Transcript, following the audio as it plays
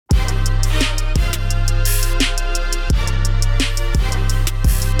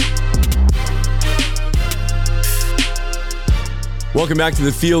Welcome back to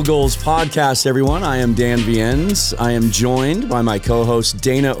the Field Goals Podcast, everyone. I am Dan Viennes. I am joined by my co-host,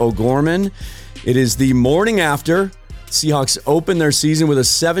 Dana O'Gorman. It is the morning after Seahawks open their season with a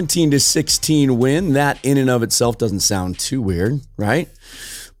 17-16 win. That in and of itself doesn't sound too weird, right?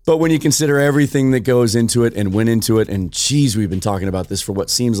 But when you consider everything that goes into it and went into it, and geez, we've been talking about this for what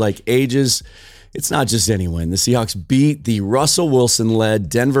seems like ages, it's not just any win. The Seahawks beat the Russell Wilson-led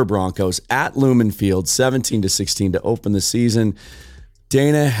Denver Broncos at Lumen Field 17-16 to open the season.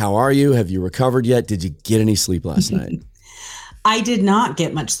 Dana, how are you? Have you recovered yet? Did you get any sleep last night? I did not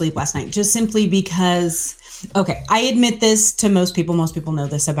get much sleep last night, just simply because, okay, I admit this to most people. Most people know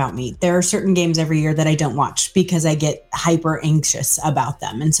this about me. There are certain games every year that I don't watch because I get hyper anxious about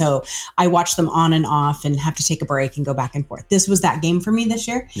them. And so I watch them on and off and have to take a break and go back and forth. This was that game for me this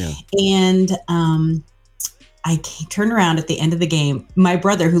year. Yeah. And I turned around at the end of the game. My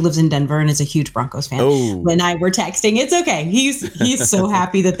brother, who lives in Denver and is a huge Broncos fan, when I were texting, it's okay. He's so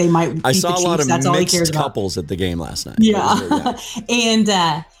happy that they might beat I saw the Chiefs. a lot of That's mixed couples at the game last night. Yeah.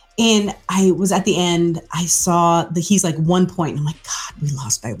 And I was at the end, I saw he's like 1 point. And I'm like, God, we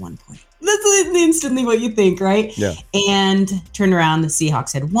lost by 1 point. That's instantly what you think, right? Yeah. And turned around, the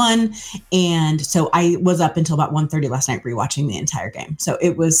Seahawks had won. And so I was up until about 1:30 last night rewatching the entire game. So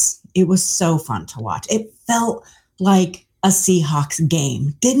it was so fun to watch. It felt like a Seahawks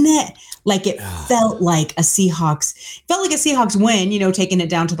game, didn't it? Like it felt like a Seahawks win, taking it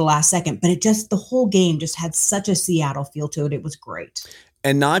down to the last second. But the whole game just had such a Seattle feel to it. It was great.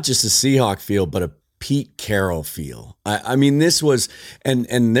 And not just a Seahawk feel, but a Pete Carroll feel. I mean, this was, and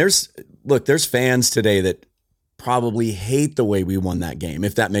there's fans today that probably hate the way we won that game,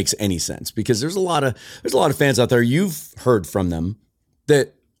 if that makes any sense, because there's a lot of fans out there, you've heard from them,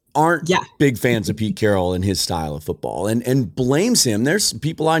 that aren't big fans of Pete Carroll and his style of football and blames him. There's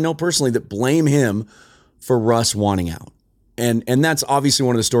people I know personally that blame him for Russ wanting out. And that's obviously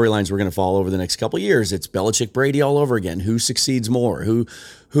one of the storylines we're going to follow over the next couple of years. It's Belichick Brady all over again. Who succeeds more?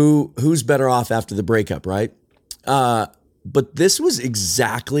 Who's better off after the breakup, right? But this was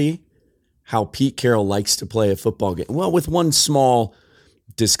exactly how Pete Carroll likes to play a football game. Well, with one small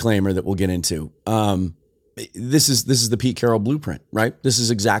disclaimer that we'll get into. This is the Pete Carroll blueprint, right? This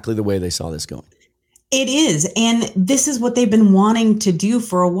is exactly the way they saw this going. It is. And this is what they've been wanting to do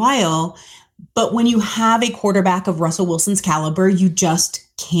for a while. But when you have a quarterback of Russell Wilson's caliber, you just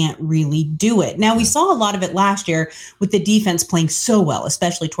can't really do it. Now, we saw a lot of it last year with the defense playing so well,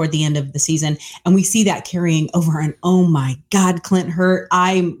 especially toward the end of the season. And we see that carrying over. And oh my God, Clint Hurt.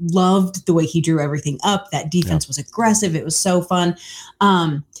 I loved the way he drew everything up. That defense was aggressive. It was so fun.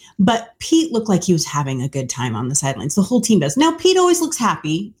 But Pete looked like he was having a good time on the sidelines. The whole team does. Now, Pete always looks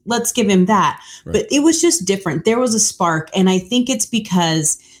happy. Let's give him that. Right. But it was just different. There was a spark. And I think it's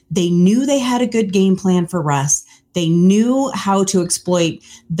because they knew they had a good game plan for Russ. They knew how to exploit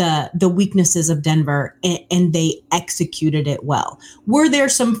the weaknesses of Denver, and they executed it well. Were there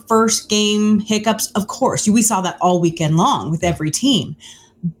some first game hiccups? Of course. We saw that all weekend long with every team.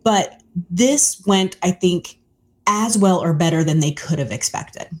 But this went, I think, as well or better than they could have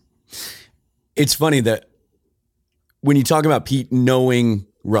expected. It's funny that when you talk about Pete knowing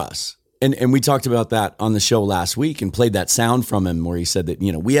Russ, and we talked about that on the show last week and played that sound from him where he said that,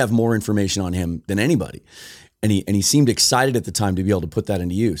 we have more information on him than anybody. And he seemed excited at the time to be able to put that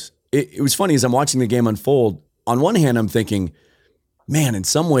into use. It was funny as I'm watching the game unfold. On one hand, I'm thinking, man, in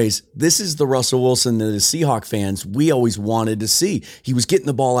some ways, this is the Russell Wilson that the Seahawk fans we always wanted to see. He was getting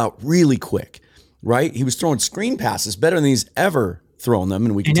the ball out really quick, right? He was throwing screen passes better than he's ever thrown them.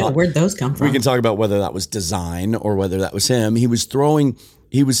 And where'd those come from? We can talk about whether that was design or whether that was him. He was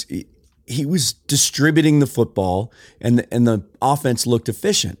distributing the football and the offense looked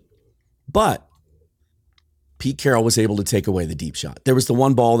efficient. But Pete Carroll was able to take away the deep shot. There was the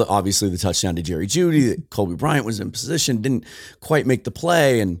one ball that obviously the touchdown to Jerry Jeudy that Kobe Bryant was in position, didn't quite make the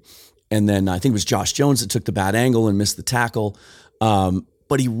play. And then I think it was Josh Jones that took the bad angle and missed the tackle. But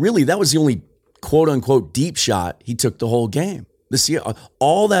that was the only quote unquote deep shot he took the whole game.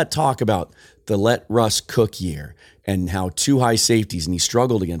 All that talk about the let Russ cook year and how two high safeties and he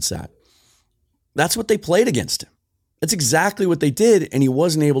struggled against that. That's what they played against him. That's exactly what they did, and he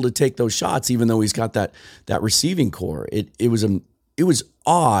wasn't able to take those shots, even though he's got that receiving core. It was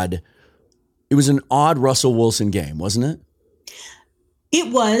odd. It was an odd Russell Wilson game, wasn't it?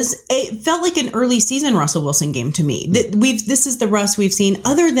 It was. It felt like an early season Russell Wilson game to me. This is the Russ we've seen,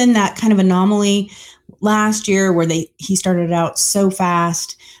 other than that kind of anomaly last year where he started out so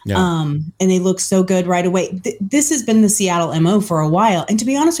fast. And they look so good right away. This has been the Seattle MO for a while. And to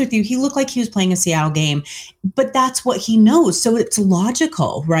be honest with you, he looked like he was playing a Seattle game, but that's what he knows. So it's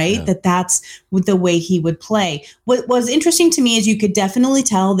logical, right? Yeah. That's the way he would play. What was interesting to me is you could definitely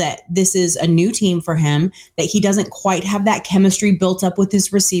tell that this is a new team for him, that he doesn't quite have that chemistry built up with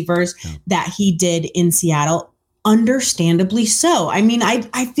his receivers that he did in Seattle. Understandably so. I mean,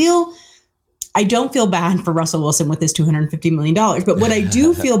 I don't feel bad for Russell Wilson with his $250 million, but what I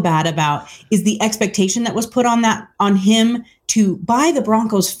do feel bad about is the expectation that was put on him by the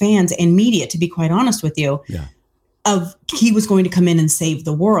Broncos fans and media, to be quite honest with you, of he was going to come in and save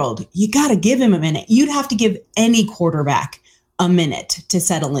the world. You got to give him a minute. You'd have to give any quarterback a minute to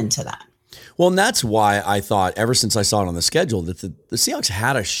settle into that. Well, and that's why I thought ever since I saw it on the schedule that the Seahawks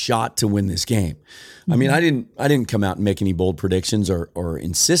had a shot to win this game. I mean, I didn't come out and make any bold predictions or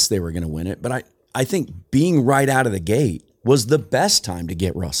insist they were going to win it, but I think being right out of the gate was the best time to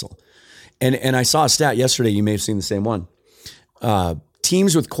get Russell. And I saw a stat yesterday, you may have seen the same one.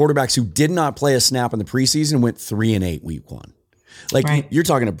 Teams with quarterbacks who did not play a snap in the preseason went 3-8 week one. Like You're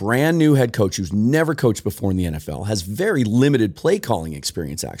talking a brand new head coach who's never coached before in the NFL, has very limited play calling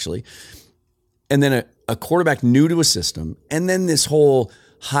experience actually. And then a quarterback new to a system, and then this whole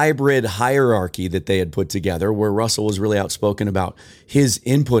hybrid hierarchy that they had put together where Russell was really outspoken about his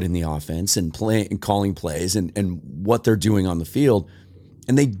input in the offense and calling plays and what they're doing on the field.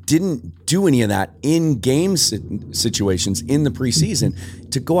 And they didn't do any of that in game situations in the preseason.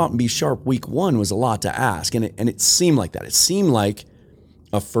 To go out and be sharp week one was a lot to ask. And it seemed like that. It seemed like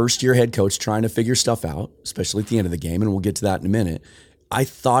a first-year head coach trying to figure stuff out, especially at the end of the game, and we'll get to that in a minute. I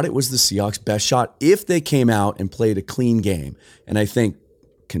thought it was the Seahawks' best shot if they came out and played a clean game. And I think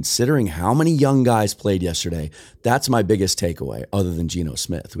considering how many young guys played yesterday, that's my biggest takeaway, other than Geno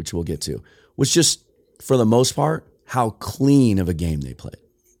Smith, which we'll get to, was just, for the most part, how clean of a game they played.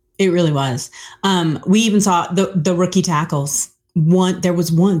 It really was. We even saw the rookie tackles.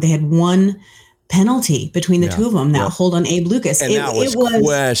 They had one penalty between the two of them, that hold on Abe Lucas. And that was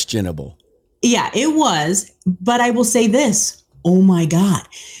questionable. Yeah, it was. But I will say this. Oh my God.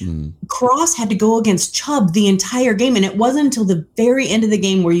 Cross had to go against Chubb the entire game. And it wasn't until the very end of the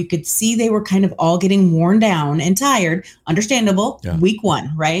game where you could see they were kind of all getting worn down and tired. Understandable. Yeah. Week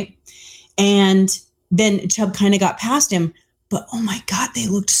one, right? And then Chubb kind of got past him. But oh my God, they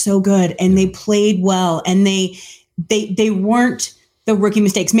looked so good and they played well. And they weren't the rookie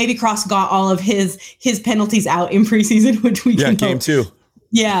mistakes. Maybe Cross got all of his penalties out in preseason, which we can game two.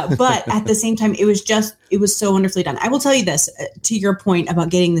 Yeah, but at the same time, it was so wonderfully done. I will tell you this, to your point about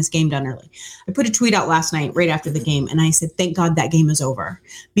getting this game done early. I put a tweet out last night right after the game, and I said, thank God that game is over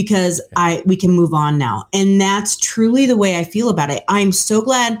because we can move on now. And that's truly the way I feel about it. I'm so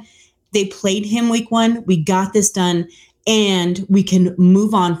glad they played him week one. We got this done, and we can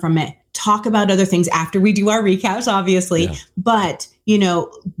move on from it. Talk about other things after we do our recaps, obviously, but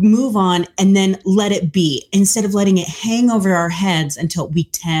move on and then let it be instead of letting it hang over our heads until week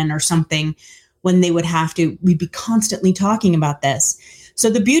 10 or something when we'd be constantly talking about this. So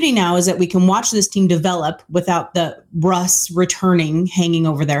the beauty now is that we can watch this team develop without the Russ returning hanging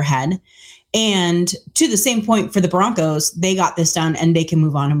over their head. And to the same point for the Broncos, they got this done and they can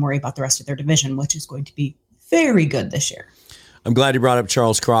move on and worry about the rest of their division, which is going to be very good this year. I'm glad you brought up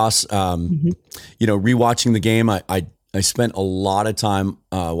Charles Cross. Rewatching the game, I spent a lot of time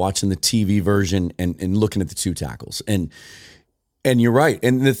watching the TV version and looking at the two tackles. And you're right.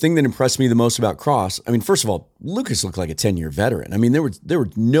 And the thing that impressed me the most about Cross, I mean, first of all, Lucas looked like a 10-year veteran. I mean, there were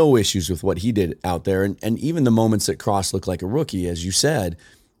no issues with what he did out there. And even the moments that Cross looked like a rookie, as you said,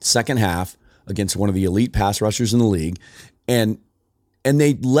 second half against one of the elite pass rushers in the league. And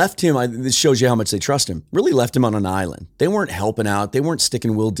they left him, this shows you how much they trust him, really left him on an island. They weren't helping out. They weren't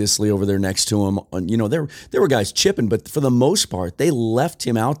sticking Will Dissly over there next to him. There were guys chipping, but for the most part, they left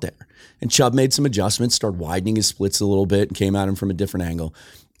him out there. And Chubb made some adjustments, started widening his splits a little bit and came at him from a different angle.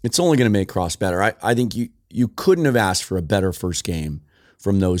 It's only going to make Cross better. I think you couldn't have asked for a better first game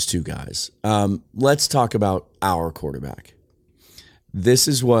from those two guys. Let's talk about our quarterback. This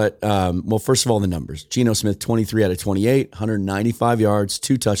is what, first of all, the numbers. Geno Smith, 23 out of 28, 195 yards,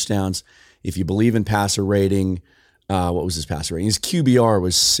 2 touchdowns. If you believe in passer rating, what was his passer rating? His QBR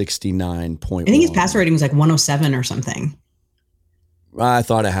was 69.1. I think his passer rating was like 107 or something. I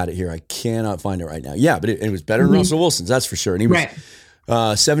thought I had it here. I cannot find it right now. Yeah, but it was better than Russell Wilson's, that's for sure. And he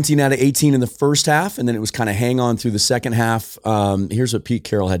was 17 out of 18 in the first half, and then it was kind of hang on through the second half. Here's what Pete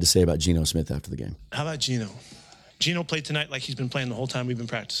Carroll had to say about Geno Smith after the game. How about Geno? Geno played tonight like he's been playing the whole time we've been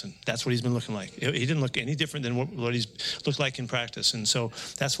practicing. That's what he's been looking like. He didn't look any different than what he's looked like in practice. And so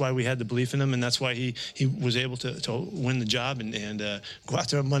that's why we had the belief in him, and that's why he was able to win the job and go out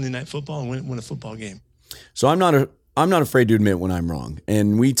there on Monday Night Football and win a football game. So I'm not afraid to admit when I'm wrong.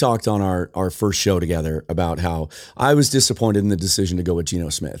 And we talked on our first show together about how I was disappointed in the decision to go with Geno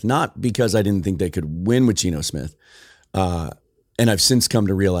Smith. Not because I didn't think they could win with Geno Smith. And I've since come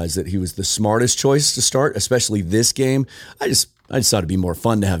to realize that he was the smartest choice to start, especially this game. I just thought it'd be more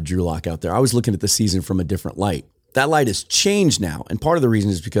fun to have Drew Lock out there. I was looking at the season from a different light. That light has changed now. And part of the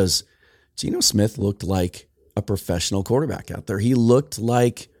reason is because Geno Smith looked like a professional quarterback out there. He looked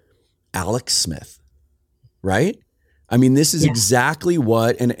like Alex Smith, right? I mean, this is exactly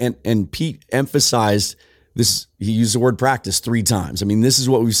what, and Pete emphasized this. He used the word practice 3 times. I mean, this is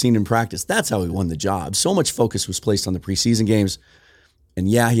what we've seen in practice. That's how he won the job. So much focus was placed on the preseason games. And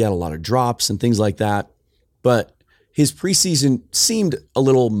yeah, he had a lot of drops and things like that. But his preseason seemed a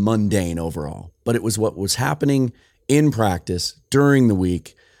little mundane overall. But it was what was happening in practice during the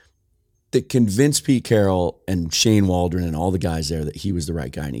week that convinced Pete Carroll and Shane Waldron and all the guys there that he was the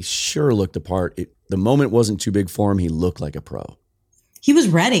right guy. And he sure looked the part. The moment wasn't too big for him. He looked like a pro. He was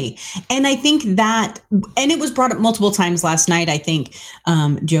ready. And I think that, and it was brought up multiple times last night. I think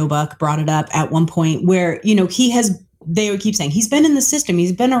Joe Buck brought it up at one point where, they would keep saying he's been in the system.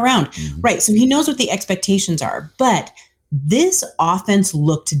 He's been around. Mm-hmm. Right. So he knows what the expectations are. But this offense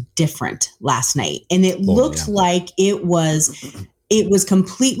looked different last night. And it looked like it was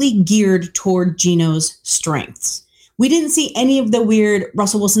completely geared toward Geno's strengths. We didn't see any of the weird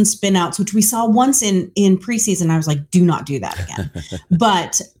Russell Wilson spin outs, which we saw once in preseason. I was like, do not do that again.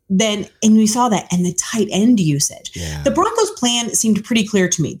 But then, and we saw that, and the tight end usage. Yeah. The Broncos' plan seemed pretty clear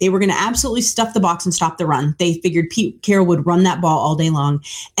to me. They were going to absolutely stuff the box and stop the run. They figured Pete Carroll would run that ball all day long,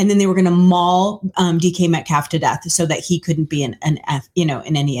 and then they were going to maul DK Metcalf to death so that he couldn't be in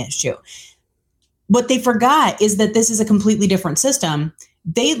any issue. What they forgot is that this is a completely different system.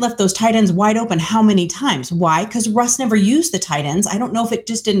 They left those tight ends wide open how many times? Why? Because Russ never used the tight ends. I don't know if it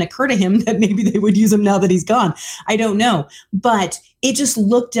just didn't occur to him that maybe they would use them now that he's gone. I don't know. But it just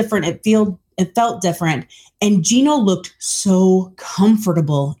looked different. It felt different. And Geno looked so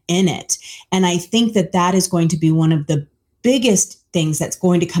comfortable in it. And I think that is going to be one of the biggest things that's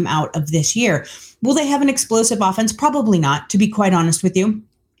going to come out of this year. Will they have an explosive offense? Probably not, to be quite honest with you.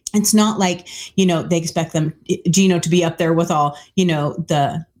 It's not like, they expect Geno to be up there with all,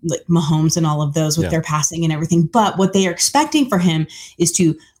 the Mahomes and all of those with their passing and everything. But what they are expecting for him is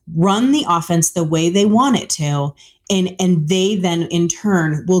to run the offense the way they want it to. And they then in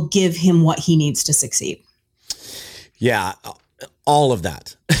turn will give him what he needs to succeed. Yeah, all of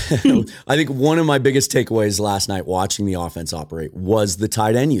that. I think one of my biggest takeaways last night watching the offense operate was the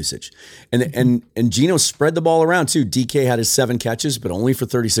tight end usage. And Geno spread the ball around too. DK had his 7 catches, but only for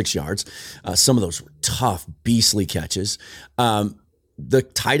 36 yards. Some of those were tough, beastly catches. The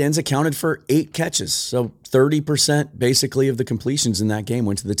tight ends accounted for 8 catches. So 30% basically of the completions in that game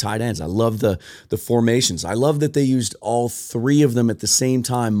went to the tight ends. I love the formations. I love that they used all 3 of them at the same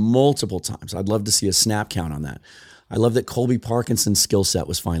time, multiple times. I'd love to see a snap count on that. I love that Colby Parkinson's skill set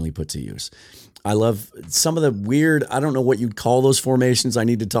was finally put to use. I love some of the weird, I don't know what you'd call those formations. I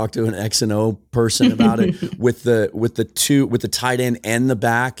need to talk to an X and O person about it with the tight end and the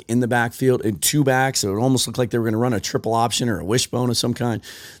back in the backfield and 2 backs. So it almost looked like they were going to run a triple option or a wishbone of some kind.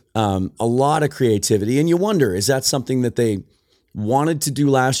 A lot of creativity. And you wonder, is that something that they wanted to do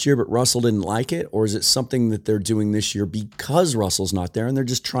last year, but Russell didn't like it? Or is it something that they're doing this year because Russell's not there and they're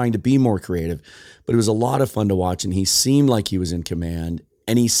just trying to be more creative? But it was a lot of fun to watch, and he seemed like he was in command,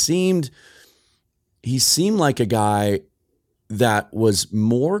 and he seemed like a guy that was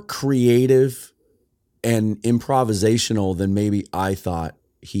more creative and improvisational than maybe I thought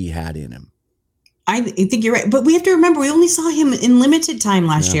he had in him. I think you're right. But we have to remember, we only saw him in limited time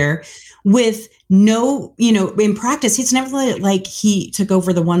last year with no, in practice. It's never like he took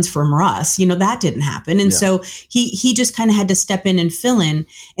over the ones from Russ. That didn't happen. And so he just kind of had to step in and fill in.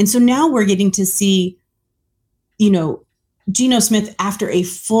 And so now we're getting to see, Geno Smith after a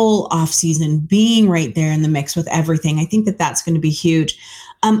full offseason being right there in the mix with everything. I think that's going to be huge.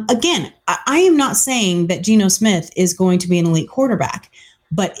 Again, I am not saying that Geno Smith is going to be an elite quarterback.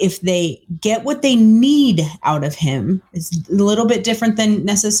 But if they get what they need out of him, it's a little bit different than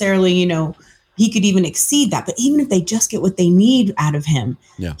necessarily, he could even exceed that. But even if they just get what they need out of him,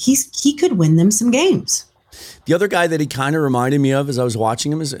 he could win them some games. The other guy that he kind of reminded me of as I was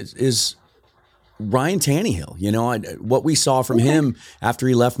watching him is Ryan Tannehill. You know, what we saw from him after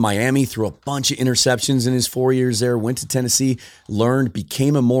he left Miami, threw a bunch of interceptions in his 4 years there, went to Tennessee, learned,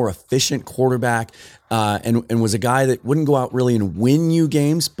 became a more efficient quarterback, and was a guy that wouldn't go out really and win you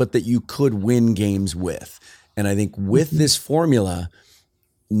games, but that you could win games with. And I think with this formula,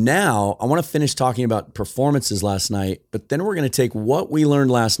 now I want to finish talking about performances last night, but then we're going to take what we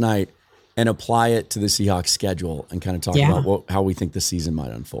learned last night and apply it to the Seahawks schedule and kind of talk about how we think the season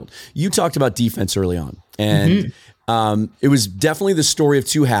might unfold. You talked about defense early on, and it was definitely the story of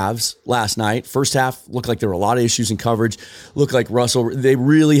two halves last night. First half looked like there were a lot of issues in coverage, looked like Russell, they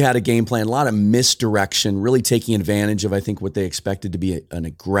really had a game plan, a lot of misdirection, really taking advantage of, I think, what they expected to be an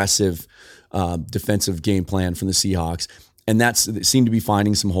aggressive defensive game plan from the Seahawks. And that seemed to be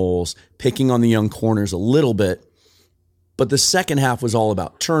finding some holes, picking on the young corners a little bit. But the second half was all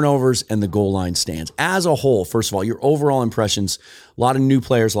about turnovers and the goal line stands. As a whole, first of all, your overall impressions, a lot of new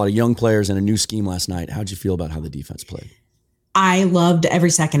players, a lot of young players, and a new scheme last night. How'd you feel about how the defense played? I loved every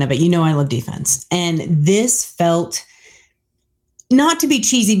second of it. You know I love defense. And this felt, not to be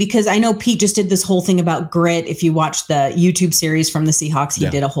cheesy, because I know Pete just did this whole thing about grit. If you watch the YouTube series from the Seahawks, he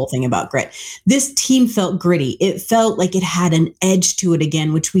did a whole thing about grit. This team felt gritty. It felt like it had an edge to it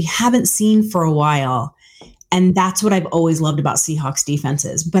again, which we haven't seen for a while. And that's what I've always loved about Seahawks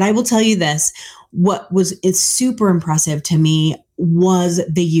defenses. But I will tell you this, it's super impressive to me was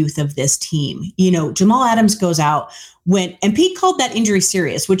the youth of this team. You know, Jamal Adams goes out and Pete called that injury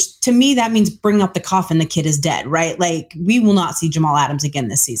serious, which to me, that means bring up the coffin, the kid is dead, right? Like, we will not see Jamal Adams again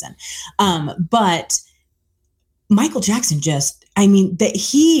this season. But Michael Jackson that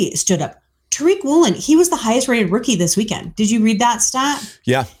he stood up. Tariq Woolen, he was the highest rated rookie this weekend. Did you read that stat?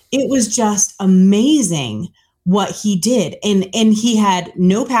 Yeah. It was just amazing what he did. And he had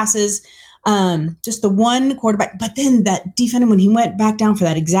no passes, just the one quarterback. But then that defender, when he went back down for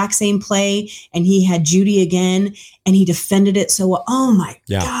that exact same play and he had Judy again and he defended it so well. Oh my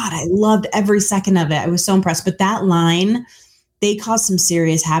God, I loved every second of it. I was so impressed. But that line, they caused some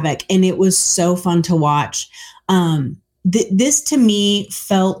serious havoc and it was so fun to watch. This to me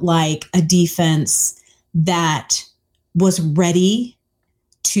felt like a defense that was ready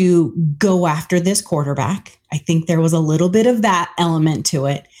to go after this quarterback. I think there was a little bit of that element to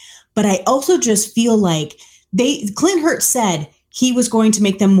it, but I also just feel like Clint Hurtt said he was going to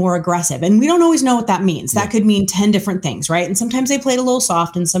make them more aggressive, and we don't always know what that means. That could mean 10 different things, right? And sometimes they played a little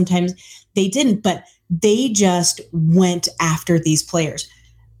soft and sometimes they didn't, but they just went after these players.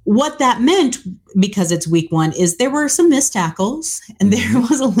 What that meant, because it's week one, is there were some missed tackles and there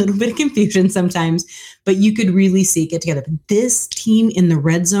was a little bit of confusion sometimes, but you could really see it together. But this team in the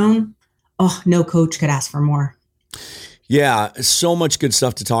red zone, no coach could ask for more. Yeah, so much good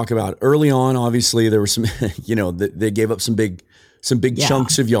stuff to talk about. Early on, obviously, there were some, they gave up some big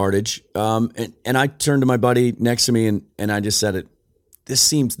chunks of yardage. And I turned to my buddy next to me and I just said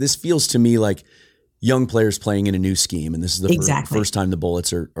this feels to me like young players playing in a new scheme, and this is the first time the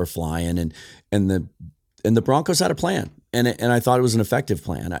Bullets are flying, and the Broncos had a plan, and I thought it was an effective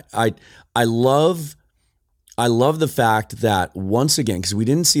plan. I love the fact that once again, because we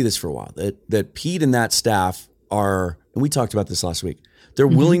didn't see this for a while, that Pete and that staff are, and we talked about this last week, they're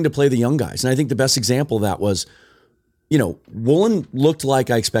willing to play the young guys, and I think the best example of that was, Woolen looked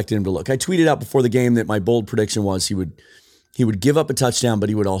like I expected him to look. I tweeted out before the game that my bold prediction was he would give up a touchdown, but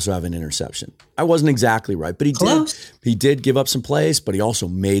he would also have an interception. I wasn't exactly right, but he did give up some plays, but he also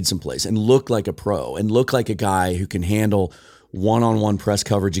made some plays and looked like a pro and looked like a guy who can handle one-on-one press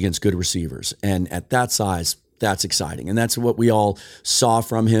coverage against good receivers. And at that size, that's exciting. And that's what we all saw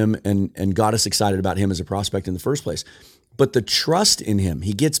from him and got us excited about him as a prospect in the first place. But the trust in him,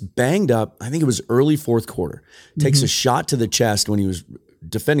 he gets banged up. I think it was early fourth quarter, takes a shot to the chest when he was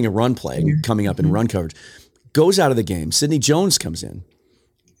defending a run play, coming up in run coverage. Goes out of the game. Sidney Jones comes in.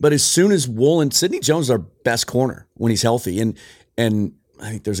 But as soon as Sidney Jones is our best corner when he's healthy. And I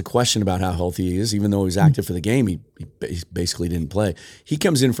think there's a question about how healthy he is. Even though he was active for the game, he basically didn't play. He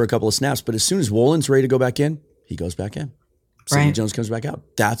comes in for a couple of snaps, but as soon as Woolen's ready to go back in, he goes back in. Sidney Jones comes back out.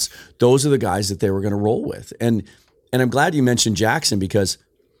 Those are the guys that they were going to roll with. And I'm glad you mentioned Jackson, because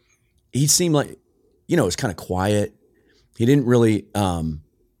he seemed like, it was kind of quiet. He didn't really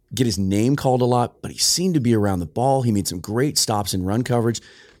get his name called a lot, but he seemed to be around the ball. He made some great stops in run coverage.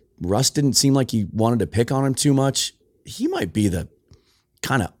 Russ didn't seem like he wanted to pick on him too much. He might be the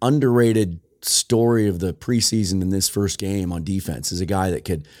kind of underrated story of the preseason in this first game on defense, is a guy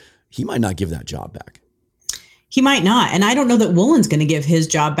that he might not give that job back. He might not. And I don't know that Woolen's going to give his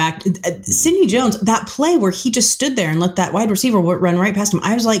job back. Sidney Jones, that play where he just stood there and let that wide receiver run right past him,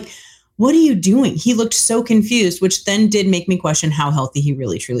 I was like, what are you doing? He looked so confused, which then did make me question how healthy he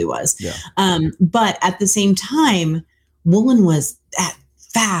really truly was. Yeah. But at the same time, Woolen was that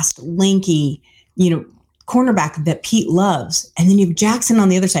fast, lanky, cornerback that Pete loves. And then you have Jackson on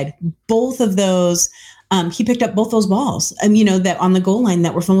the other side. Both of those, he picked up both those balls, that on the goal line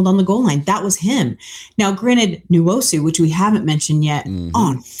that were fumbled on the goal line. That was him. Now, granted, Nwosu, which we haven't mentioned yet,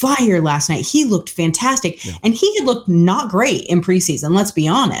 on fire last night. He looked fantastic. Yeah. And he had looked not great in preseason, let's be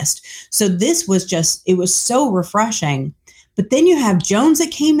honest. So this was it was so refreshing. But then you have Jones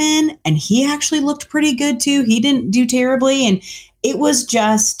that came in, and he actually looked pretty good too. He didn't do terribly. And it was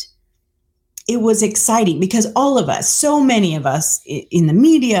exciting because all of us, so many of us in the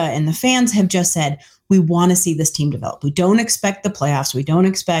media and the fans have just said, we want to see this team develop. We don't expect the playoffs. We don't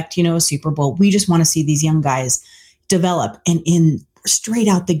expect, a Super Bowl. We just want to see these young guys develop. And straight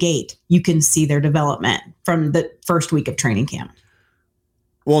out the gate, you can see their development from the first week of training camp.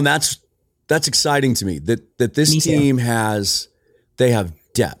 Well, and that's exciting to me that this team they have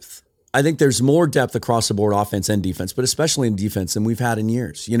depth. I think there's more depth across the board, offense and defense, but especially in defense than we've had in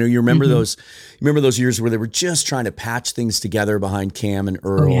years. You remember those years where they were just trying to patch things together behind Cam and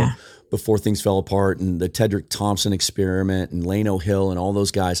Earl before things fell apart, and the Tedrick Thompson experiment and Lano Hill and all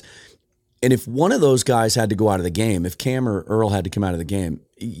those guys. And if one of those guys had to go out of the game, if Cam or Earl had to come out of the game,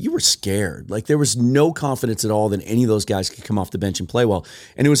 you were scared. Like there was no confidence at all that any of those guys could come off the bench and play well.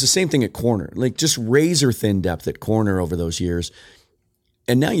 And it was the same thing at corner, like just razor thin depth at corner over those years.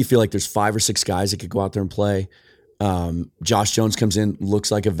 And now you feel like there's 5 or 6 guys that could go out there and play. Josh Jones comes in, looks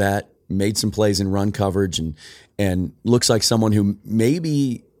like a vet, made some plays in run coverage, and looks like someone who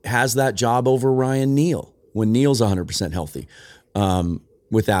maybe has that job over Ryan Neal when Neal's 100% healthy,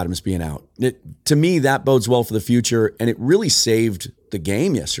 with Adams being out. To me, that bodes well for the future, and it really saved the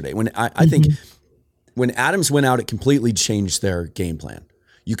game yesterday. When I think when Adams went out, it completely changed their game plan.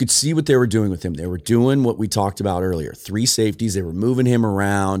 You could see what they were doing with him. They were doing what we talked about earlier. 3 safeties. They were moving him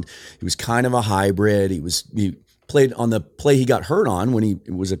around. He was kind of a hybrid. He played on the play he got hurt on when he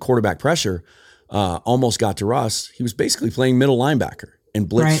was a quarterback pressure, almost got to Russ. He was basically playing middle linebacker and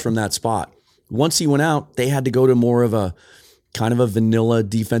blitzed from that spot. Once he went out, they had to go to more of a kind of a vanilla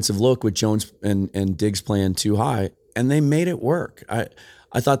defensive look with Jones and Diggs playing too high, and they made it work.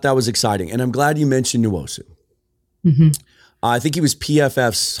 I thought that was exciting, and I'm glad you mentioned Nwosu. I think he was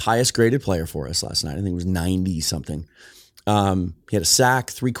PFF's highest graded player for us last night. I think it was 90-something. He had a sack,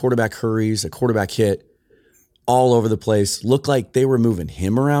 3 quarterback hurries, a quarterback hit, all over the place. Looked like they were moving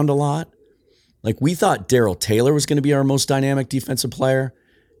him around a lot. Like we thought Darrell Taylor was going to be our most dynamic defensive player.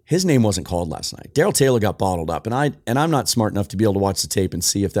 His name wasn't called last night. Darrell Taylor got bottled up, and I'm not smart enough to be able to watch the tape and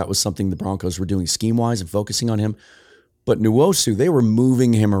see if that was something the Broncos were doing scheme-wise and focusing on him. But Nwosu, they were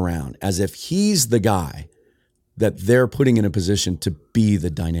moving him around as if he's the guy that they're putting in a position to be the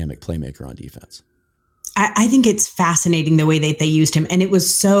dynamic playmaker on defense. I think it's fascinating the way that they used him. And it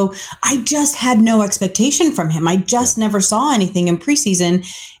was I just had no expectation from him. I just never saw anything in preseason.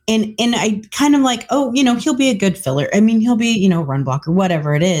 And I kind of like, he'll be a good filler. I mean, he'll be, run blocker,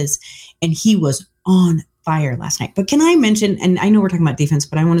 whatever it is. And he was on fire last night. But can I mention, and I know we're talking about defense,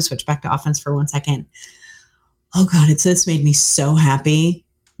 but I want to switch back to offense for 1 second. Oh God, this made me so happy.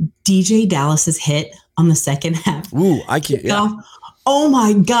 DJ Dallas's hit on the second half. Ooh, I can't. Yeah. Oh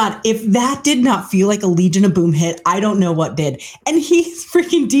my God. If that did not feel like a Legion of Boom hit, I don't know what did. And he's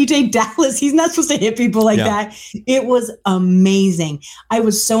freaking DJ Dallas. He's not supposed to hit people like that. It was amazing. I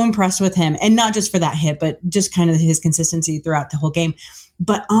was so impressed with him. And not just for that hit, but just kind of his consistency throughout the whole game.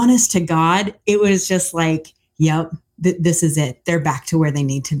 But honest to God, it was just like, yep. This is it. They're back to where they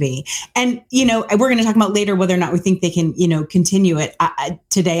need to be. And, we're going to talk about later whether or not we think they can, continue it.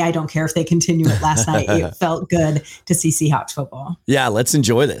 Today, I don't care if they continue it. Last night, it felt good to see Seahawks football. Yeah, let's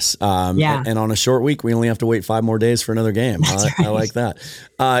enjoy this. And on a short week, we only have to wait 5 more days for another game. I like that.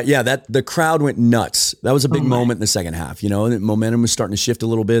 The crowd went nuts. That was a big moment in the second half. The momentum was starting to shift a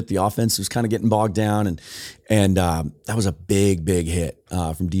little bit. The offense was kind of getting bogged down. And that was a big, big hit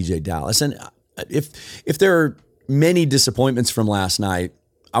from DJ Dallas. And if there are many disappointments from last night,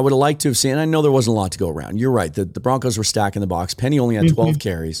 I would have liked to have seen, I know there wasn't a lot to go around. You're right. The Broncos were stacking the box. Penny only had 12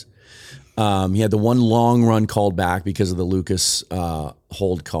 carries. He had the one long run called back because of the Lucas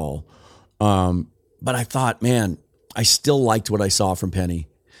hold call. But I thought, man, I still liked what I saw from Penny.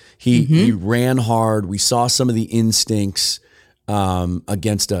 He ran hard. We saw some of the instincts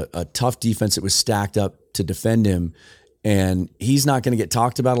against a tough defense that was stacked up to defend him. And he's not going to get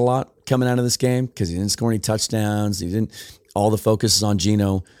talked about a lot coming out of this game because he didn't score any touchdowns. All the focus is on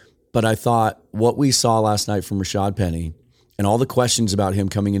Geno. But I thought what we saw last night from Rashad Penny and all the questions about him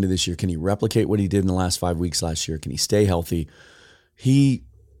coming into this year, can he replicate what he did in the last 5 weeks last year? Can he stay healthy? He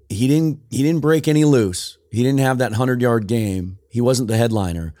he didn't break any loose. He didn't have that 100-yard game. He wasn't the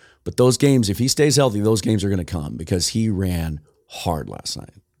headliner. But those games, if he stays healthy, those games are going to come because he ran hard last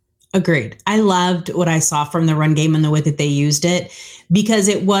night. Agreed. I loved what I saw from the run game and the way that they used it, because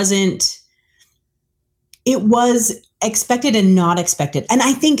it was expected and not expected. And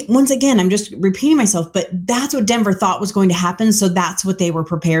I think, once again, I'm just repeating myself, but that's what Denver thought was going to happen. So that's what they were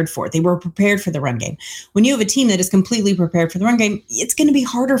prepared for. They were prepared for the run game. When you have a team that is completely prepared for the run game, it's going to be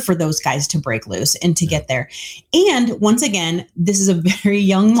harder for those guys to break loose and to get there. And once again, this is a very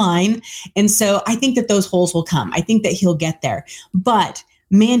young line. And so I think that those holes will come. I think that he'll get there. But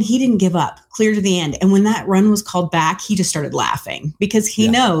man, he didn't give up clear to the end. And when that run was called back, he just started laughing because he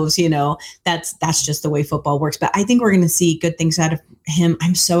knows, that's just the way football works. But I think we're going to see good things out of him.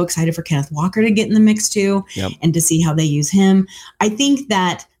 I'm so excited for Kenneth Walker to get in the mix too, and to see how they use him. I think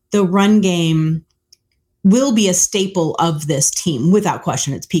that the run game will be a staple of this team without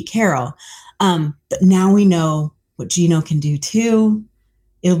question. It's Pete Carroll. But now we know what Geno can do too.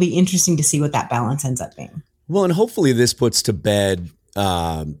 It'll be interesting to see what that balance ends up being. Well, and hopefully this puts to bed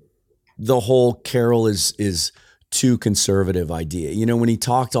the whole Carroll is too conservative idea. When he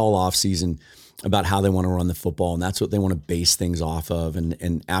talked all offseason about how they want to run the football, and that's what they want to base things off of.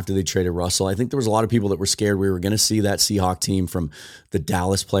 And after they traded Russell, I think there was a lot of people that were scared we were going to see that Seahawk team from the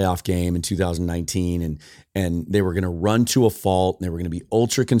Dallas playoff game in 2019, and they were going to run to a fault, and they were going to be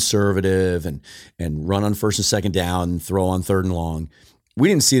ultra conservative and run on first and second down and throw on third and long. We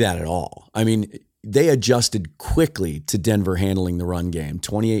didn't see that at all. I mean, they adjusted quickly to Denver handling the run game.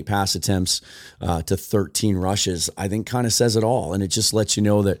 28 pass attempts to 13 rushes, I think kind of says it all. And it just lets you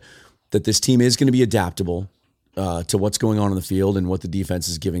know that this team is going to be adaptable to what's going on in the field and what the defense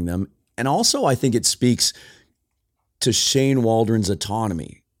is giving them. And also, I think it speaks to Shane Waldron's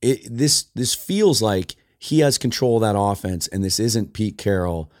autonomy. This feels like he has control of that offense, and this isn't Pete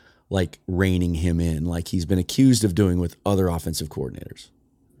Carroll like reining him in like he's been accused of doing with other offensive coordinators.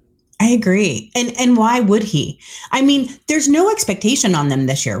 I agree. And why would he? I mean, there's no expectation on them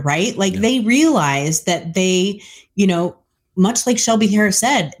this year, right? Like they realized that they, much like Shelby Harris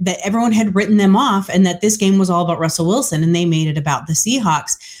said, that everyone had written them off and that this game was all about Russell Wilson and they made it about the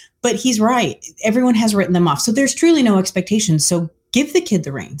Seahawks. But he's right. Everyone has written them off. So there's truly no expectation. So give the kid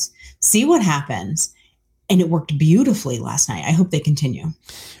the reins, see what happens. And it worked beautifully last night. I hope they continue.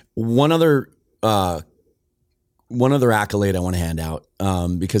 One other accolade I want to hand out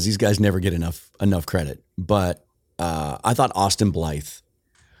because these guys never get enough credit. But I thought Austin Blythe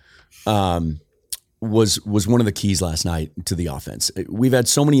was one of the keys last night to the offense. We've had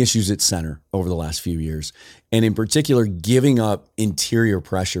so many issues at center over the last few years, and in particular, giving up interior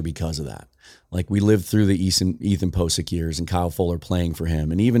pressure because of that. Like we lived through the Ethan Posick years and Kyle Fuller playing for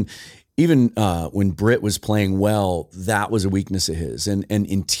him, and even when Britt was playing well, that was a weakness of his, and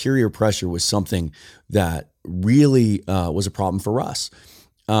interior pressure was something that really was a problem for Russ.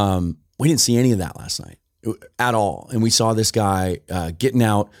 We didn't see any of that last night at all. And we saw this guy getting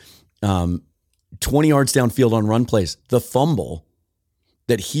out 20 yards downfield on run plays. The fumble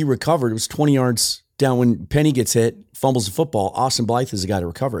that he recovered was 20 yards down when Penny gets hit, fumbles the football. Austin Blythe is the guy to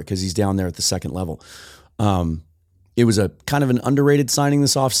recover it because he's down there at the second level. It was a kind of an underrated signing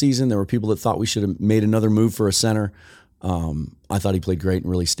this offseason. There were people that thought we should have made another move for a center. I thought he played great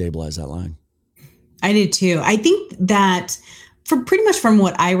and really stabilized that line. I did too. I think that from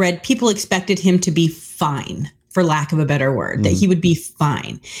what I read, people expected him to be fine, for lack of a better word, that he would be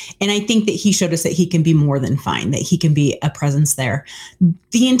fine. And I think that he showed us that he can be more than fine, that he can be a presence there.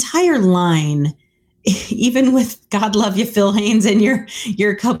 The entire line, even with God love you, Phil Haynes, and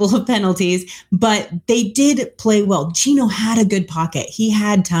your couple of penalties, but they did play well. Geno had a good pocket. He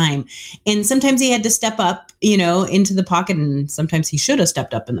had time. And sometimes he had to step up, into the pocket, and sometimes he should have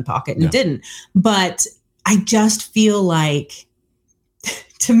stepped up in the pocket and didn't. But I just feel like,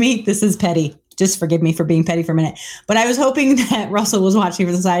 to me, this is petty. Just forgive me for being petty for a minute. But I was hoping that Russell was watching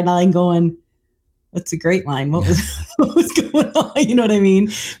from the sideline going, that's a great line. What was going on? You know what I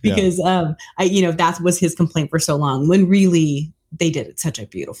mean? Because that was his complaint for so long, when really they did such a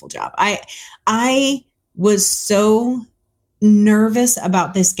beautiful job. I was so nervous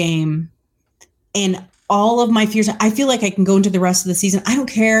about this game and all of my fears. I feel like I can go into the rest of the season. I don't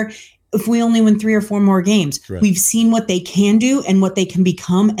care if we only win 3 or 4 more games. Right. We've seen what they can do and what they can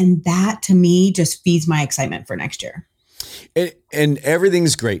become. And that to me just feeds my excitement for next year. And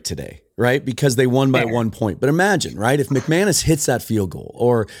everything's great today, right? Because they won by 1 point. But imagine, right? If McManus hits that field goal,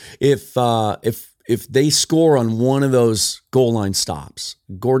 or if they score on one of those goal line stops,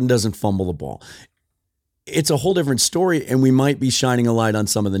 Gordon doesn't fumble the ball, it's a whole different story, and we might be shining a light on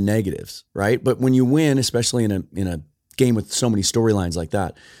some of the negatives, right? But when you win, especially in a game with so many storylines like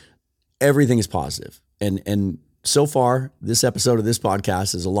that, everything is positive. And so far, this episode of this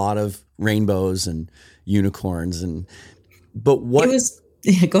podcast is a lot of rainbows and unicorns. But what it was?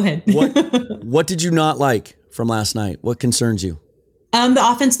 Yeah, go ahead. what did you not like from last night? What concerns you? The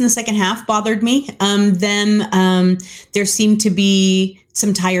offense in the second half bothered me. There seemed to be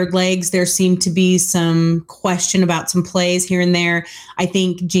some tired legs. There seemed to be some question about some plays here and there. I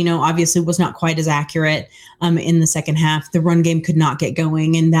think Geno obviously was not quite as accurate in the second half. The run game could not get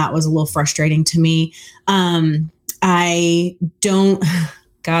going, and that was a little frustrating to me. I love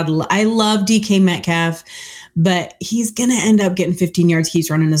DK Metcalf, but he's going to end up getting 15 yards. He's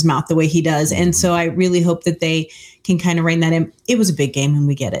running his mouth the way he does. And so I really hope that they can kind of rein that in. It was a big game and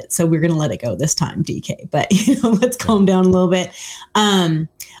we get it. So we're going to let it go this time, DK, but let's calm down a little bit.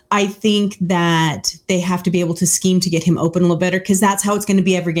 I think that they have to be able to scheme to get him open a little better, because that's how it's going to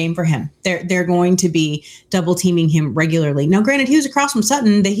be every game for him. They're going to be double teaming him regularly. Now, granted, he was across from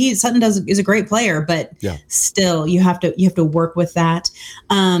Sutton. Sutton is a great player, but still, you have to work with that.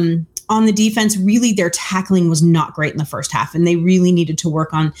 On the defense, really, their tackling was not great in the first half, and they really needed to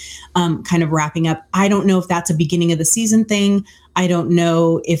work on kind of wrapping up. I don't know if that's a beginning of the season thing. I don't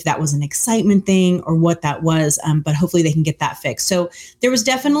know if that was an excitement thing or what that was, but hopefully they can get that fixed. So there was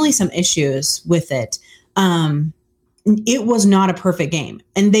definitely some issues with it. It was not a perfect game,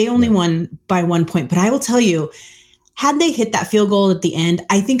 and they only won by 1 point. But I will tell you, had they hit that field goal at the end,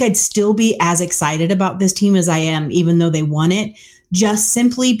 I think I'd still be as excited about this team as I am, even though they won it, just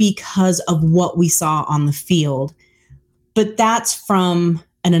simply because of what we saw on the field. But that's from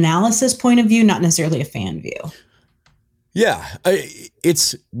an analysis point of view, not necessarily a fan view. Yeah,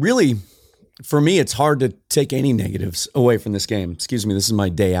 it's really, for me, it's hard to take any negatives away from this game. Excuse me, this is my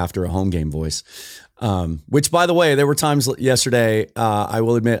day after a home game voice. Which, by the way, there were times yesterday, I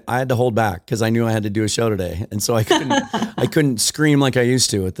will admit, I had to hold back because I knew I had to do a show today, and so I couldn't scream like I used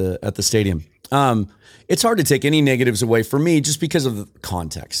to at the stadium. It's hard to take any negatives away for me just because of the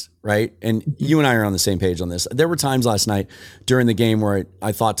context, right? And you and I are on the same page on this. There were times last night during the game where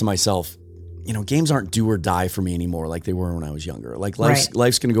I thought to myself, games aren't do or die for me anymore like they were when I was younger. Like life's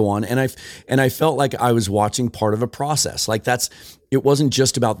going to go on. And I felt like I was watching part of a process. Like it wasn't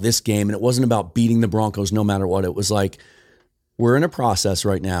just about this game, and it wasn't about beating the Broncos no matter what. It was like, we're in a process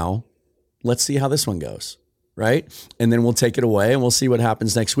right now. Let's see how this one goes, right? And then we'll take it away and we'll see what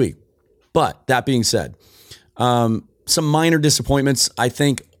happens next week. But that being said, some minor disappointments, I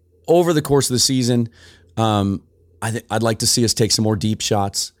think, over the course of the season. I'd like to see us take some more deep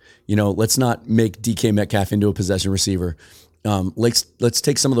shots. Let's not make DK Metcalf into a possession receiver. Let's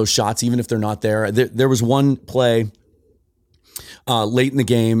take some of those shots, even if they're not there. There was one play late in the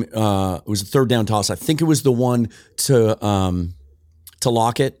game. It was a third down toss. I think it was the one to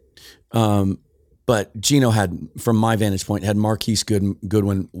Lockett. But Geno had, from my vantage point, had Marquise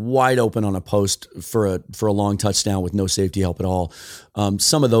Goodwin wide open on a post for a long touchdown with no safety help at all.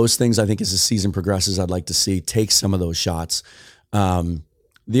 Some of those things, I think, as the season progresses, I'd like to see take some of those shots.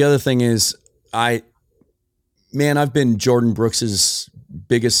 The other thing is, I've been Jordan Brooks's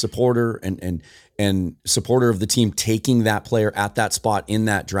biggest supporter and supporter of the team taking that player at that spot in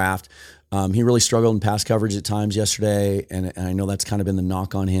that draft. He really struggled in pass coverage at times yesterday, and I know that's kind of been the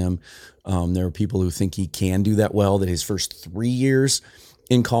knock on him. There are people who think he can do that well, that his first 3 years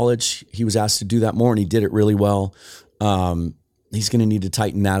in college, he was asked to do that more, and he did it really well. He's going to need to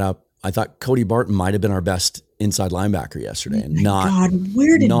tighten that up. I thought Cody Barton might have been our best inside linebacker yesterday, and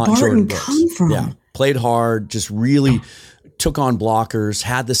where did Barton come from? Yeah, played hard, just really took on blockers,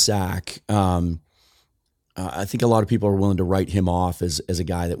 had the sack. I think a lot of people are willing to write him off as a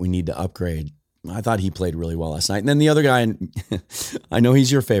guy that we need to upgrade. I thought he played really well last night. And then the other guy, and I know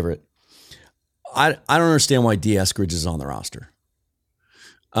he's your favorite. I don't understand why D. Eskridge is on the roster.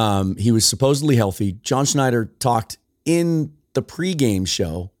 He was supposedly healthy. John Schneider talked in the pregame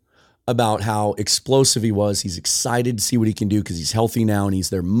show about how explosive he was. He's excited to see what he can do because he's healthy now, and he's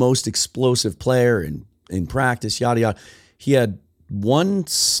their most explosive player in practice, yada, yada. He had one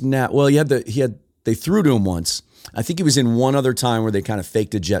snap. Well, they threw to him once. I think he was in one other time where they kind of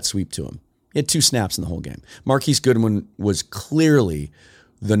faked a jet sweep to him. He had 2 snaps in the whole game. Marquise Goodwin was clearly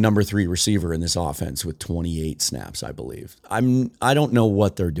the number 3 receiver in this offense with 28 snaps, I believe. I don't know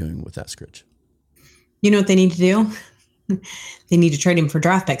what they're doing with Eskridge. You know what they need to do? They need to trade him for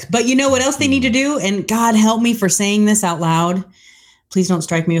draft picks. But you know what else they need to do? And God help me for saying this out loud. Please don't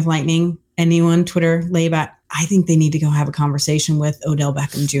strike me with lightning. Anyone, Twitter, layback. I think they need to go have a conversation with Odell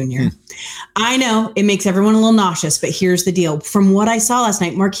Beckham Jr. I know it makes everyone a little nauseous, but here's the deal. From what I saw last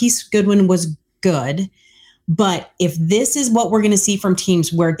night, Marquise Goodwin was good. But if this is what we're going to see from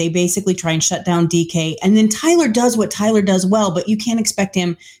teams where they basically try and shut down DK, and then Tyler does what Tyler does well, but you can't expect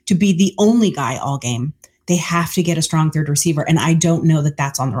him to be the only guy all game. They have to get a strong third receiver. And I don't know that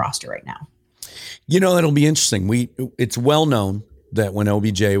that's on the roster right now. That'll be interesting. It's well known that when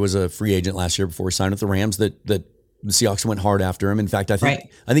OBJ was a free agent last year before he signed with the Rams, that the Seahawks went hard after him. In fact, I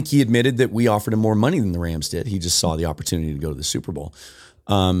think he admitted that we offered him more money than the Rams did. He just saw the opportunity to go to the Super Bowl.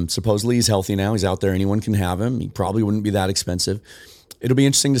 Supposedly he's healthy now. He's out there. Anyone can have him. He probably wouldn't be that expensive. It'll be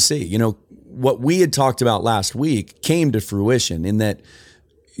interesting to see. What we had talked about last week came to fruition in that,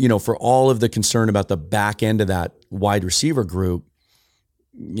 for all of the concern about the back end of that wide receiver group,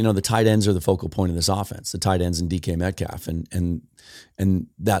 the tight ends are the focal point of this offense, the tight ends and DK Metcalf. And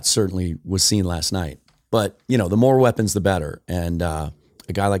that certainly was seen last night. But, the more weapons, the better. And,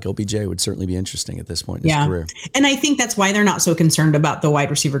 a guy like OBJ would certainly be interesting at this point in his career. And I think that's why they're not so concerned about the wide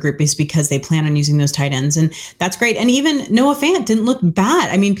receiver group, is because they plan on using those tight ends. And that's great. And even Noah Fant didn't look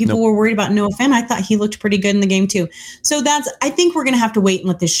bad. I mean, people were worried about Noah Fant. I thought he looked pretty good in the game too. So I think we're going to have to wait and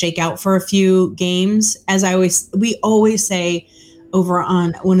let this shake out for a few games. As we always say over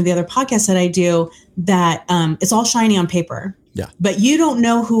on one of the other podcasts that I do, that it's all shiny on paper. Yeah. But you don't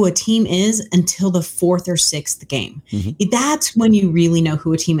know who a team is until the fourth or sixth game. Mm-hmm. That's when you really know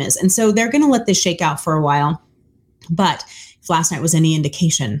who a team is. And so they're going to let this shake out for a while. But if last night was any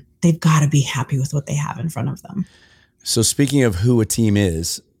indication, they've got to be happy with what they have in front of them. So speaking of who a team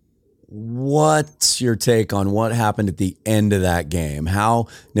is, what's your take on what happened at the end of that game? How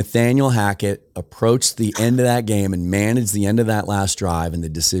Nathaniel Hackett approached the end of that game and managed the end of that last drive and the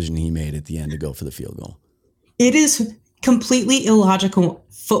decision he made at the end to go for the field goal? It is completely illogical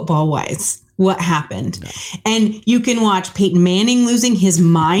football-wise what happened. No. And you can watch Peyton Manning losing his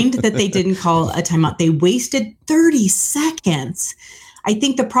mind that they didn't call a timeout. They wasted 30 seconds. I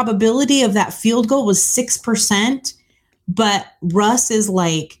think the probability of that field goal was 6%, but Russ is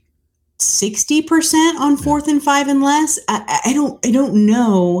like 60% on 4th and 5 and less. I don't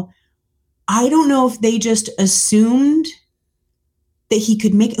know. I don't know if they just assumed that he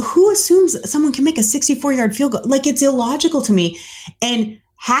could make. Who assumes someone can make a 64-yard field goal? Like, it's illogical to me. And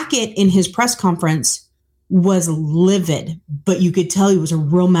Hackett in his press conference was livid, but you could tell he was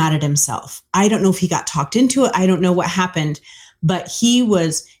real mad at himself. I don't know if he got talked into it. I don't know what happened, but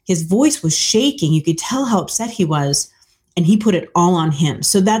his voice was shaking. You could tell how upset he was, and he put it all on him.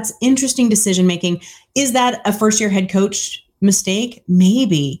 So that's interesting decision-making. Is that a first-year head coach mistake?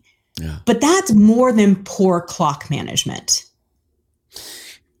 Maybe. Yeah. But that's more than poor clock management.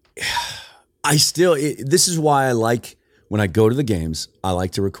 This is why I like, when I go to the games, I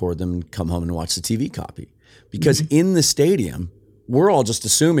like to record them and come home and watch the TV copy. Because in the stadium, we're all just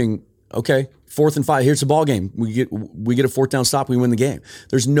assuming, okay, 4th and 5, here's the ball game. We get a 4th down stop, we win the game.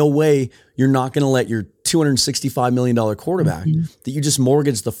 There's no way you're not going to let your $265 million quarterback that you just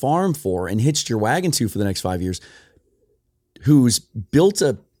mortgaged the farm for and hitched your wagon to for the next 5 years, who's built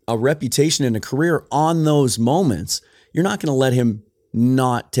a reputation and a career on those moments, you're not going to let him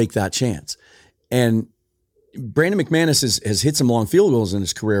not take that chance. And Brandon McManus has hit some long field goals in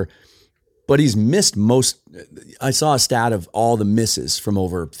his career, but he's missed most. I saw a stat of all the misses from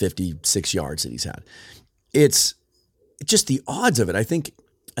over 56 yards that he's had. It's just the odds of it. I think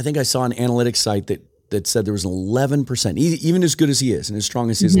I saw an analytics site that said there was an 11%, even as good as he is and as strong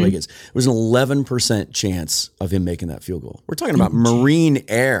as his leg is, it was an 11% chance of him making that field goal. We're talking about marine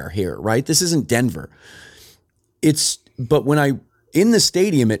air here, right? This isn't Denver. But when in the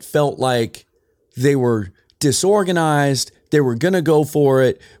stadium, it felt like they were disorganized. They were going to go for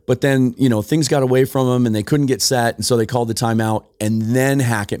it, but then, things got away from them and they couldn't get set. And so they called the timeout, and then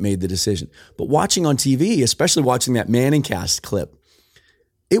Hackett made the decision. But watching on TV, especially watching that Manning cast clip,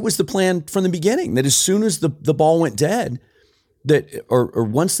 it was the plan from the beginning that as soon as the ball went dead, or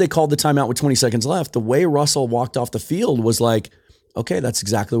once they called the timeout with 20 seconds left, the way Russell walked off the field was like, okay, that's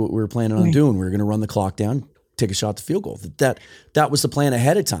exactly what we were planning on doing. We were going to run the clock down, take a shot at the field goal. That was the plan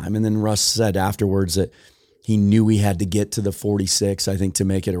ahead of time. And then Russ said afterwards that he knew he had to get to the 46, I think, to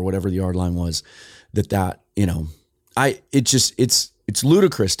make it, or whatever the yard line was. It's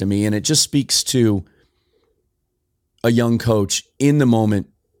ludicrous to me, and it just speaks to a young coach in the moment.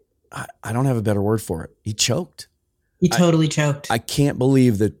 I don't have a better word for it. He choked. He totally choked. I can't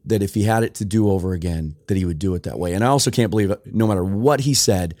believe that if he had it to do over again, that he would do it that way. And I also can't believe, no matter what he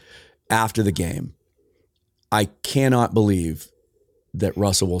said after the game, I cannot believe that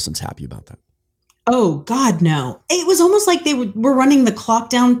Russell Wilson's happy about that. Oh, God, no. It was almost like they were running the clock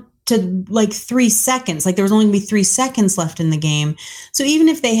down to like 3 seconds. Like there was only going to be 3 seconds left in the game. So even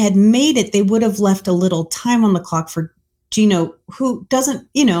if they had made it, they would have left a little time on the clock for Geno, who doesn't,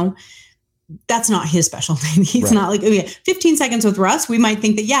 that's not his specialty. He's not like, 15 seconds with Russ. We might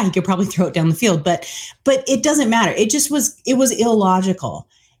think that, yeah, he could probably throw it down the field, but it doesn't matter. It was illogical.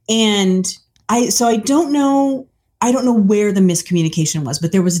 And I don't know where the miscommunication was,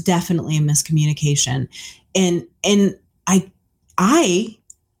 but there was definitely a miscommunication. And I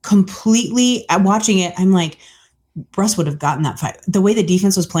completely, watching it, I'm like, Russ would have gotten that 5. The way the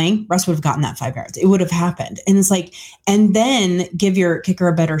defense was playing, Russ would have gotten that 5 yards. It would have happened. And it's like, and then give your kicker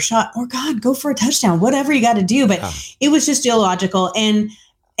a better shot, or God, go for a touchdown, whatever you got to do. But it was just illogical. And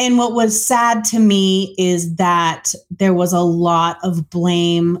what was sad to me is that there was a lot of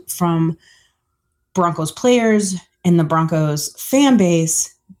blame from Broncos players and the Broncos fan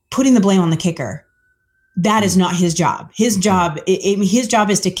base putting the blame on the kicker. That is not his job. His job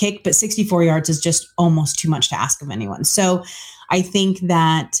is to kick, but 64 yards is just almost too much to ask of anyone. So I think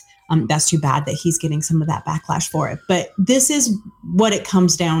that that's too bad that he's getting some of that backlash for it. But this is what it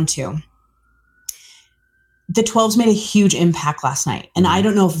comes down to. The 12s made a huge impact last night. And I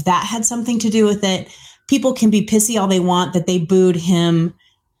don't know if that had something to do with it. People can be pissy all they want that they booed him.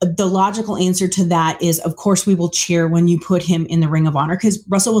 The logical answer to that is, of course, we will cheer when you put him in the Ring of Honor, because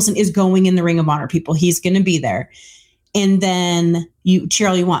Russell Wilson is going in the Ring of Honor, people. He's going to be there. And then you cheer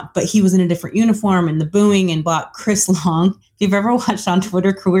all you want. But he was in a different uniform, and the booing and blah. Chris Long, if you've ever watched on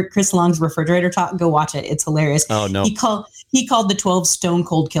Twitter Chris Long's refrigerator talk, go watch it. It's hilarious. Oh, no. He called the 12 stone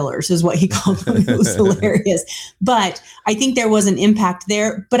cold killers is what he called them. It was hilarious. But I think there was an impact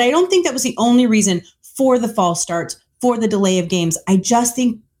there. But I don't think that was the only reason for the false starts, for the delay of games. I just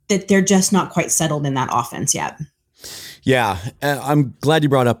think that they're just not quite settled in that offense yet. Yeah, I'm glad you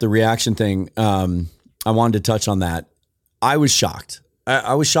brought up the reaction thing. I wanted to touch on that. I was shocked.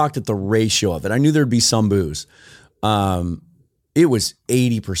 I was shocked at the ratio of it. I knew there'd be some boos. It was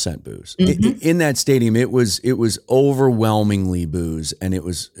 80% boos. In that stadium. It was overwhelmingly boos, and it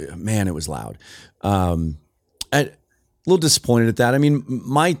was loud. A little disappointed at that. I mean,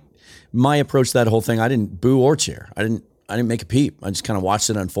 my approach to that whole thing, I didn't boo or cheer. I didn't make a peep. I just kind of watched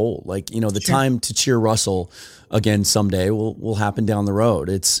it unfold. Like, the time to cheer Russell again someday will happen down the road.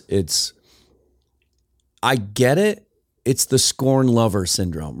 I get it. It's the scorn lover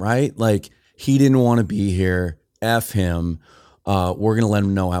syndrome, right? Like, he didn't want to be here. F him. We're going to let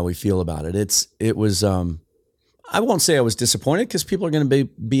him know how we feel about it. It was, I won't say I was disappointed, because people are going to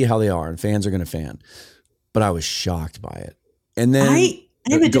be how they are, and fans are going to fan, but I was shocked by it. And then I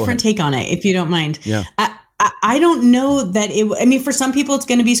have a different take on it, if you don't mind. Yeah. I don't know that for some people it's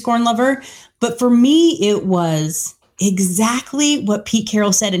going to be scorn lover, but for me, it was exactly what Pete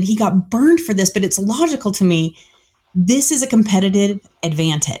Carroll said, and he got burned for this, but it's logical to me. This is a competitive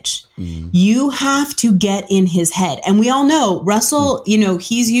advantage. You have to get in his head. And we all know Russell,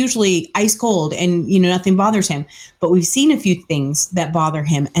 he's usually ice cold and, nothing bothers him, but we've seen a few things that bother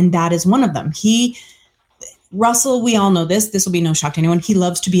him. And that is one of them. Russell, we all know this will be no shock to anyone. He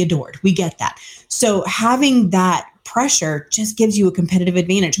loves to be adored. We get that. So having that pressure just gives you a competitive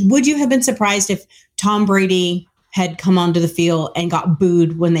advantage. Would you have been surprised if Tom Brady had come onto the field and got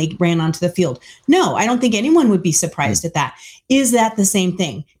booed when they ran onto the field? No, I don't think anyone would be surprised at that. Is that the same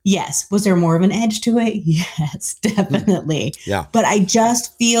thing? Yes. Was there more of an edge to it? Yes, definitely. Yeah. But I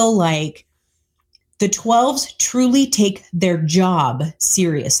just feel like the 12s truly take their job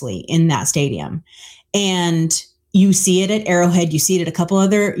seriously in that stadium. And you see it at Arrowhead, you see it at a couple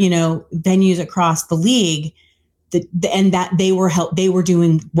other, venues across the league, and that they were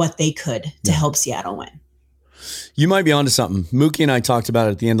doing what they could to help Seattle win. You might be onto something. Mookie and I talked about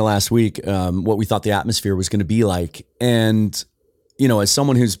it at the end of last week, what we thought the atmosphere was going to be like. And, as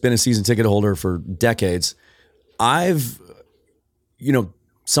someone who's been a season ticket holder for decades,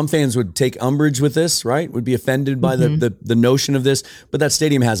 some fans would take umbrage with this, right? Would be offended by the notion of this, but that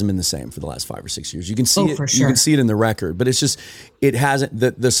stadium hasn't been the same for the last 5 or 6 years. You can see it. For sure. You can see it in the record, but it's just, it hasn't,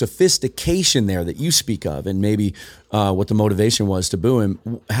 the sophistication there that you speak of, and maybe what the motivation was to boo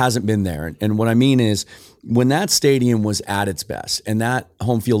him, hasn't been there. And what I mean is, when that stadium was at its best and that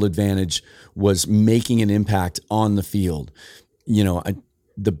home field advantage was making an impact on the field,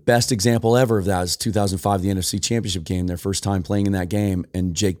 the best example ever of that is 2005, the NFC Championship game, their first time playing in that game.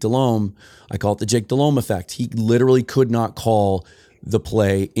 And Jake Delhomme, I call it the Jake Delhomme effect. He literally could not call the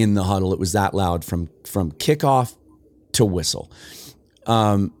play in the huddle. It was that loud from kickoff to whistle.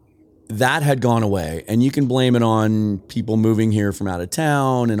 That had gone away. And you can blame it on people moving here from out of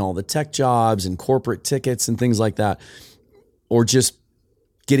town and all the tech jobs and corporate tickets and things like that, or just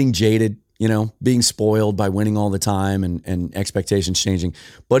getting jaded. Being spoiled by winning all the time and expectations changing.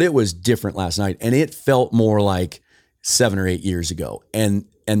 But it was different last night, and it felt more like 7 or 8 years ago. And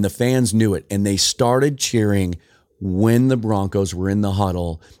the fans knew it, and they started cheering when the Broncos were in the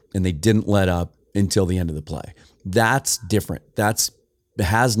huddle and they didn't let up until the end of the play. That's different.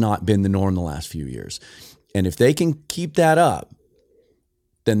 Has not been the norm the last few years. And if they can keep that up,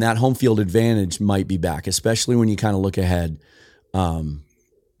 then that home field advantage might be back, especially when you kind of look ahead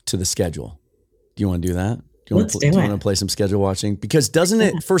to the schedule. Do you want to do that? Do you want to play some schedule watching? Because doesn't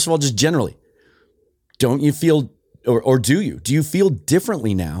it, first of all, just generally, don't you feel, or do you feel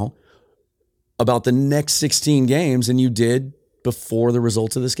differently now about the next 16 games than you did before the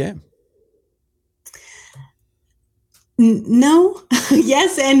results of this game? No,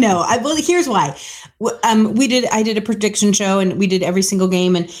 yes and no. Well, here's why. I did a prediction show and we did every single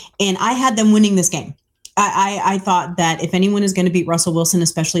game and I had them winning this game. I thought that if anyone is going to beat Russell Wilson,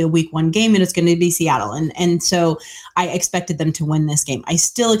 especially a week 1 game, it's going to be Seattle. And so I expected them to win this game. I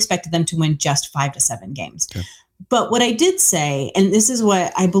still expected them to win just 5 to 7 games. Okay. But what I did say, and this is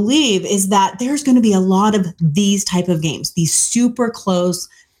what I believe, is that there's going to be a lot of these type of games, these super close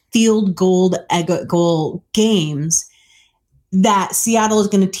field goal games that Seattle is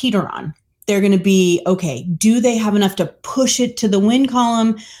going to teeter on. They're going to be, okay, do they have enough to push it to the win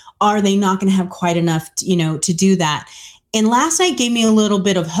column? Are they not going to have quite enough, to do that? And last night gave me a little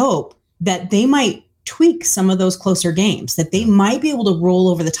bit of hope that they might tweak some of those closer games, that they might be able to roll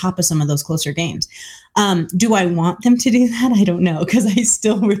over the top of some of those closer games. Do I want them to do that? I don't know, because I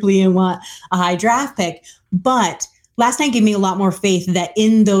still really want a high draft pick. But last night gave me a lot more faith that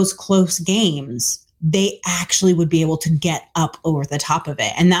in those close games, they actually would be able to get up over the top of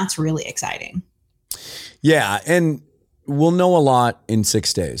it. And that's really exciting. Yeah. And we'll know a lot in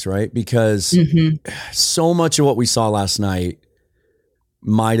 6 days, right? Because so much of what we saw last night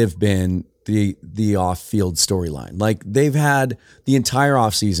might have been the off-field storyline. Like, they've had the entire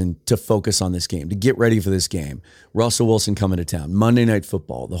offseason to focus on this game, to get ready for this game. Russell Wilson coming to town, Monday Night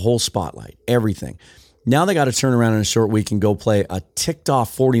Football, the whole spotlight, everything. Now they got to turn around in a short week and go play a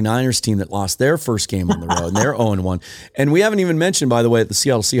ticked-off 49ers team that lost their first game on the road, and they're 0-1. And we haven't even mentioned, by the way, that the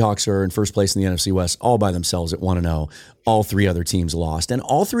Seattle Seahawks are in first place in the NFC West all by themselves at 1-0. All 3 other teams lost, and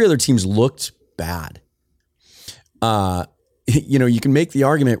all 3 other teams looked bad. You can make the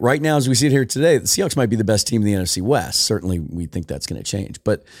argument right now as we sit here today, the Seahawks might be the best team in the NFC West. Certainly, we think that's going to change.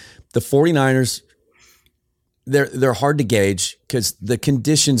 But the 49ers, they're hard to gauge because the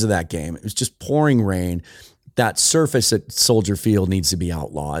conditions of that game, it was just pouring rain. That surface at Soldier Field needs to be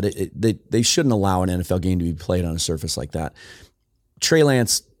outlawed. They shouldn't allow an NFL game to be played on a surface like that. Trey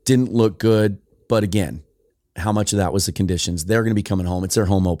Lance didn't look good, but again, how much of that was the conditions? They're going to be coming home. It's their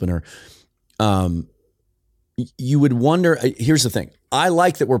home opener. You would wonder, here's the thing. I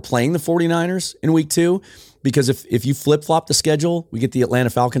like that we're playing the 49ers in week 2 because if you flip-flop the schedule, we get the Atlanta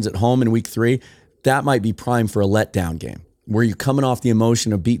Falcons at home in week 3. That might be prime for a letdown game where you're coming off the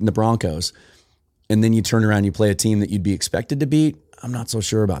emotion of beating the Broncos and then you turn around and you play a team that you'd be expected to beat. I'm not so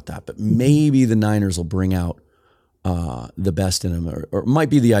sure about that, but maybe the Niners will bring out the best in them or it might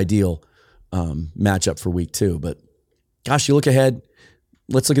be the ideal matchup for week 2. But gosh, you look ahead.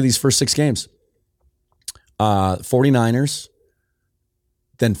 Let's look at these first 6 games. 49ers,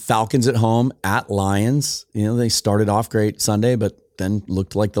 then Falcons at home, at Lions. They started off great Sunday, but then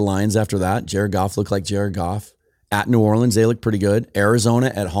looked like the Lions after that. Jared Goff looked like Jared Goff. At New Orleans, they looked pretty good.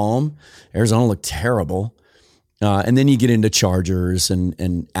 Arizona at home. Arizona looked terrible. And then you get into Chargers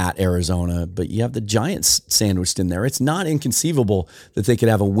and at Arizona, but you have the Giants sandwiched in there. It's not inconceivable that they could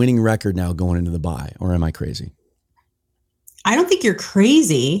have a winning record now going into the bye, or am I crazy? I don't think you're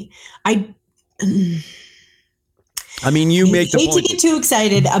crazy. You make the point. I hate to get too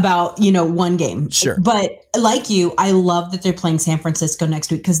excited about, one game. Sure. But like you, I love that they're playing San Francisco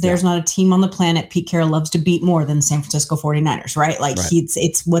next week because there's not a team on the planet Pete Carroll loves to beat more than the San Francisco 49ers, right? Like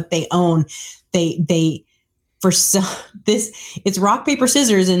it's what they own. It's rock, paper,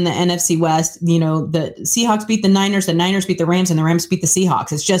 scissors in the NFC West. The Seahawks beat the Niners beat the Rams, and the Rams beat the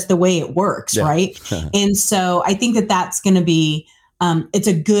Seahawks. It's just the way it works, right? And so I think that that's going to be, it's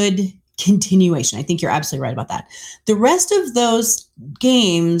a good continuation. I think you're absolutely right about that. The rest of those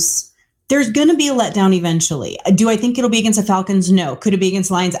games, there's going to be a letdown eventually. Do I think it'll be against the Falcons? No. Could it be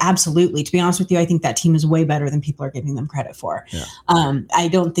against Lions? Absolutely. To be honest with you, I think that team is way better than people are giving them credit for. Yeah. I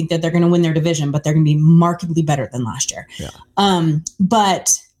don't think that they're going to win their division, but they're going to be markedly better than last year. Yeah.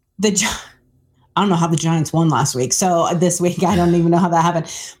 But I don't know how the Giants won last week. So this week, I don't even know how that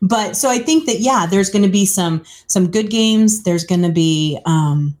happened. But so I think that, there's going to be some good games. There's going to be,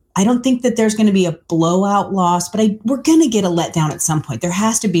 I don't think that there's going to be a blowout loss, but we're going to get a letdown at some point. There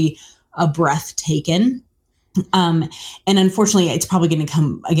has to be a breath taken And unfortunately, it's probably going to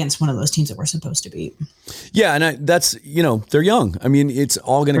come against one of those teams that we're supposed to beat. Yeah, and that's, they're young. I mean, it's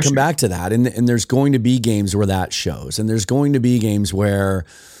all going to come back to that. And there's going to be games where that shows. And there's going to be games where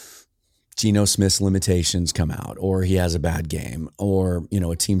Geno Smith's limitations come out, or he has a bad game, or,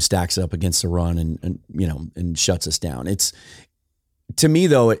 a team stacks up against the run and shuts us down. It's, to me,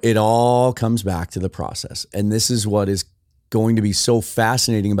 though, it all comes back to the process. And this is what is going to be so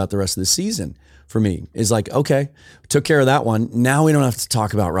fascinating about the rest of the season for me, is like, okay, took care of that one. Now we don't have to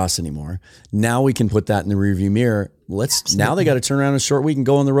talk about Russ anymore. Now we can put that in the rearview mirror. Now they got to turn around in a short week and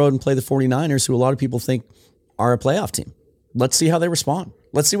go on the road and play the 49ers, who a lot of people think are a playoff team. Let's see how they respond.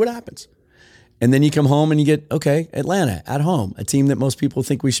 Let's see what happens. And then you come home and you get, okay, Atlanta at home, a team that most people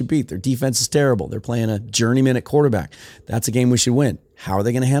think we should beat. Their defense is terrible. They're playing a journeyman at quarterback. That's a game we should win. How are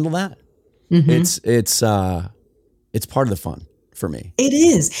they going to handle that? Mm-hmm. It's part of the fun for me. It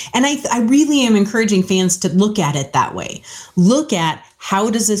is. And I really am encouraging fans to look at it that way. Look at,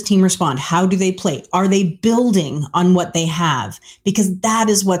 how does this team respond? How do they play? Are they building on what they have? Because that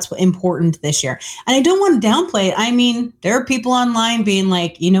is what's important this year. And I don't want to downplay it. I mean, there are people online being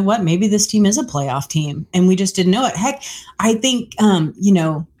like, you know what, maybe this team is a playoff team and we just didn't know it. Heck, I think,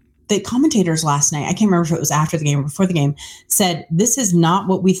 the commentators last night, I can't remember if it was after the game or before the game, said, this is not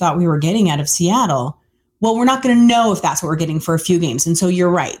what we thought we were getting out of Seattle. Well, we're not going to know if that's what we're getting for a few games. And so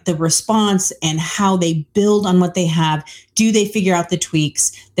you're right. The response and how they build on what they have. Do they figure out the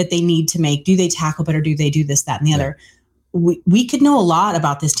tweaks that they need to make? Do they tackle better? Do they do this, that, and the other? We could know a lot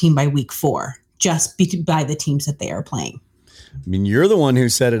about this team by week 4, just by the teams that they are playing. I mean, you're the one who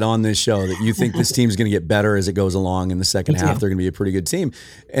said it on this show that you think this team's going to get better as it goes along. In the second half, they're going to be a pretty good team.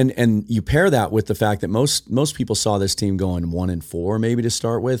 And you pair that with the fact that most people saw this team going 1-4, maybe to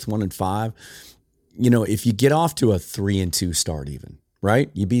start with, 1-5. If you get off to a 3-2 start, even,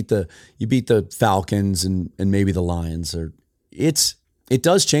 right? You beat the Falcons and maybe the Lions, it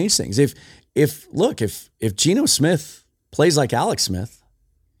does change things. If Geno Smith plays like Alex Smith,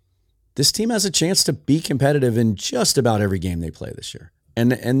 this team has a chance to be competitive in just about every game they play this year.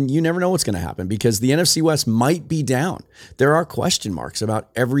 And you never know what's going to happen, because the NFC West might be down. There are question marks about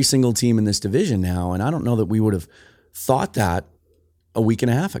every single team in this division now, and I don't know that we would have thought that a week and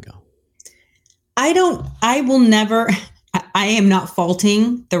a half ago. I am not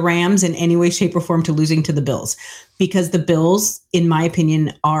faulting the Rams in any way, shape, or form to losing to the Bills, because the Bills, in my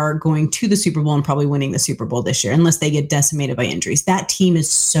opinion, are going to the Super Bowl and probably winning the Super Bowl this year, unless they get decimated by injuries. That team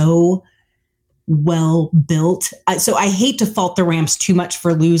is so well built. So I hate to fault the Rams too much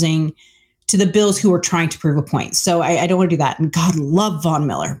for losing to the Bills, who are trying to prove a point. So I don't want to do that. And God love Von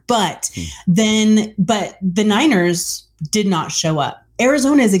Miller. But the Niners did not show up.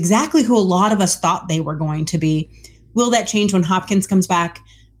 Arizona is exactly who a lot of us thought they were going to be. Will that change when Hopkins comes back?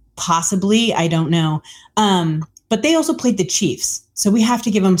 Possibly. I don't know. But they also played the Chiefs, so we have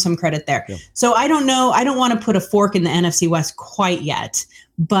to give them some credit there. Yeah. So I don't know. I don't want to put a fork in the NFC West quite yet,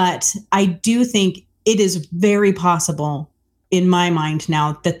 but I do think it is very possible in my mind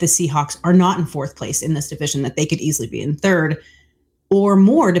now that the Seahawks are not in 4th place in this division, that they could easily be in 3rd or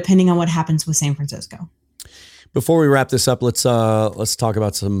more, depending on what happens with San Francisco. Before we wrap this up, let's talk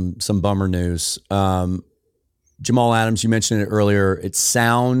about some bummer news. Jamal Adams, you mentioned it earlier. It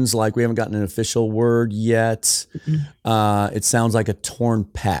sounds like we haven't gotten an official word yet. Mm-hmm. It sounds like a torn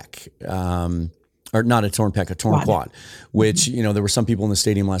pec, or not a torn pec, a torn quad. Which there were some people in the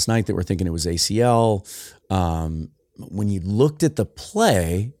stadium last night that were thinking it was ACL. When you looked at the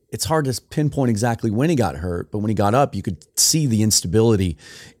play, it's hard to pinpoint exactly when he got hurt, but when he got up, you could see the instability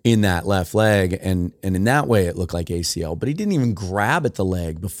in that left leg. And in that way, it looked like ACL, but he didn't even grab at the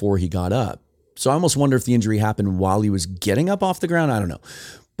leg before he got up. So I almost wonder if the injury happened while he was getting up off the ground. I don't know.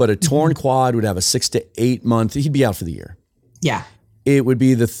 But a torn quad would have a 6 to 8 month, he'd be out for the year. Yeah. It would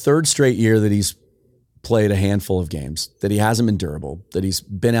be the 3rd straight year that he's played a handful of games, that he hasn't been durable, that he's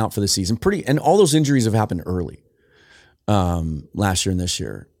been out for the season. And all those injuries have happened early, last year and this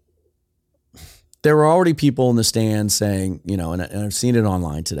year. There were already people in the stands saying, and I've seen it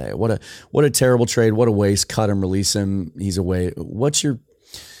online today, what a terrible trade, what a waste, cut him, release him, he's away. What's your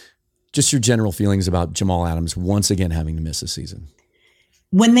general feelings about Jamal Adams once again having to miss a season?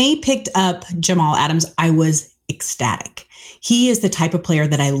 When they picked up Jamal Adams, I was ecstatic. He is the type of player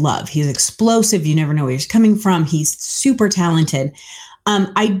that I love. He's explosive. You never know where he's coming from. He's super talented.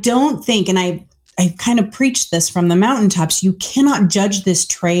 I don't think, and I kind of preached this from the mountaintops, you cannot judge this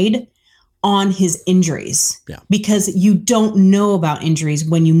trade on his injuries, because you don't know about injuries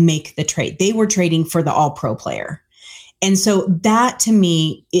when you make the trade. They were trading for the all-pro player. And so that, to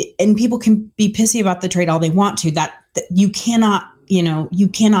me, and people can be pissy about the trade all they want to, that you cannot you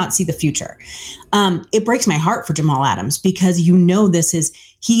cannot see the future. It breaks my heart for Jamal Adams because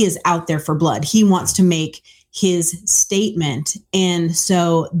he is out there for blood. He wants to make his statement. And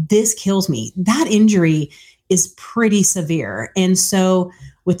so this kills me. That injury is pretty severe. And so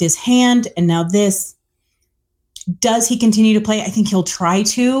with his hand and now this, does he continue to play? I think he'll try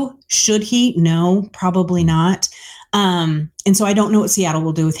to. Should he? No, probably not. And so I don't know what Seattle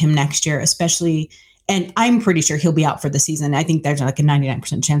will do with him next year, especially, and I'm pretty sure he'll be out for the season. I think there's like a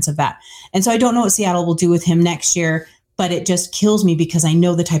 99% chance of that. And so I don't know what Seattle will do with him next year, but it just kills me because I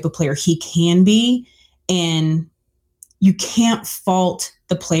know the type of player he can be. And you can't fault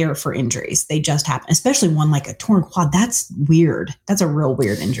the player for injuries. They just happen, especially one like a torn quad. That's weird. That's a real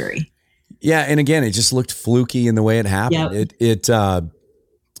weird injury. Yeah. And again, it just looked fluky in the way it happened. Yep.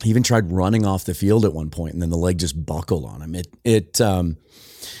 He even tried running off the field at one point and then the leg just buckled on him.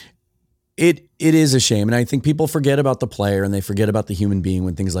 It is a shame. And I think people forget about the player and they forget about the human being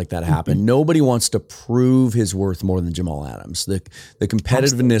when things like that happen. Mm-hmm. Nobody wants to prove his worth more than Jamal Adams. The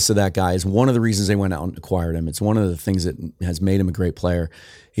competitiveness of that guy is one of the reasons they went out and acquired him. It's one of the things that has made him a great player.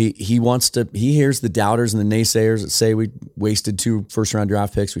 He hears the doubters and the naysayers that say we wasted 2 first-round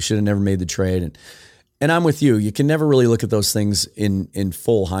draft picks. We should have never made the trade. And I'm with you. You can never really look at those things in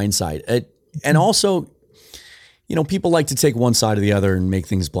full hindsight. And also, people like to take one side or the other and make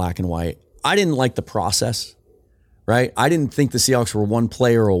things black and white. I didn't like the process, right? I didn't think the Seahawks were one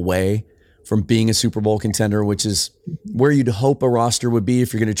player away from being a Super Bowl contender, which is where you'd hope a roster would be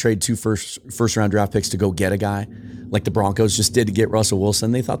if you're going to trade 2 first-round draft picks to go get a guy like the Broncos just did to get Russell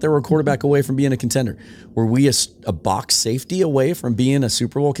Wilson. They thought they were a quarterback away from being a contender. Were we a box safety away from being a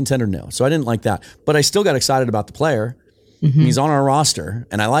Super Bowl contender? No. So I didn't like that. But I still got excited about the player. Mm-hmm. He's on our roster,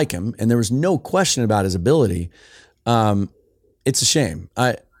 and I like him, and there was no question about his ability. It's a shame.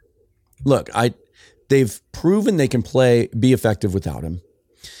 They've proven they can be effective without him.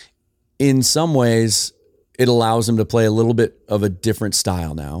 In some ways, it allows them to play a little bit of a different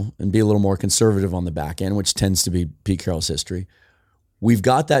style now and be a little more conservative on the back end, which tends to be Pete Carroll's history. We've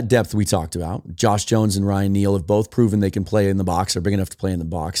got that depth we talked about. Josh Jones and Ryan Neal have both proven they can play in the box, are big enough to play in the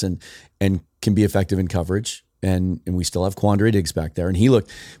box and can be effective in coverage. And we still have Quandre Diggs back there. And he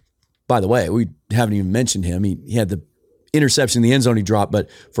looked, by the way, we haven't even mentioned him. He had the interception in the end zone he dropped, but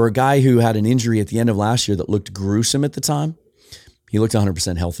for a guy who had an injury at the end of last year that looked gruesome at the time, he looked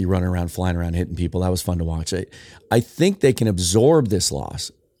 100% healthy, running around, flying around, hitting people. That was fun to watch. I think they can absorb this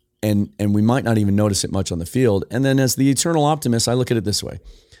loss, and we might not even notice it much on the field. And then as the eternal optimist, I look at it this way,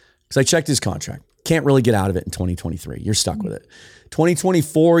 because I checked his contract. Can't really get out of it in 2023. You're stuck with it.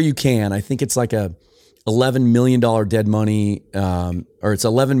 2024, you can. I think it's like a $11 million dead money, or it's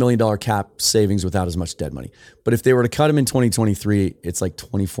 $11 million cap savings without as much dead money. But if they were to cut him in 2023, it's like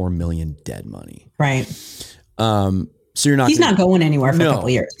 $24 million dead money. Right. So he's not going anywhere for a couple of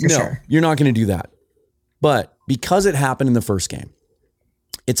years, for sure. You're not going to do that. But because it happened in the first game,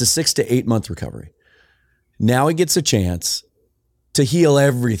 it's a 6 to 8 month recovery. Now he gets a chance to heal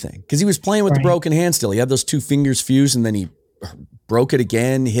everything because he was playing with the broken hand still. He had those 2 fingers fused and then he broke it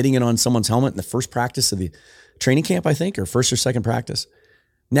again, hitting it on someone's helmet in the first practice of the training camp, I think, or first or second practice.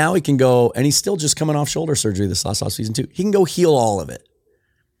 Now he can go, and he's still just coming off shoulder surgery this last offseason too. He can go heal all of it.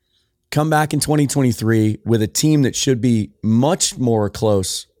 Come back in 2023 with a team that should be much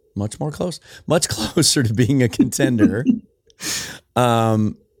closer to being a contender,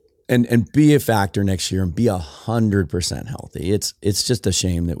 and be a factor next year and be 100% healthy. It's just a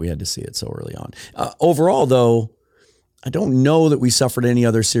shame that we had to see it so early on. Overall, though, I don't know that we suffered any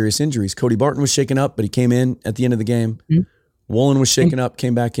other serious injuries. Cody Barton was shaken up, but he came in at the end of the game. Mm-hmm. Woolen was shaken up,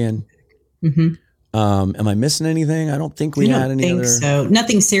 came back in. Mm-hmm. Am I missing anything? I don't think we had any other. So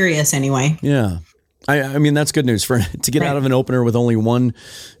nothing serious anyway. Yeah. I mean, that's good news to get out of an opener with only one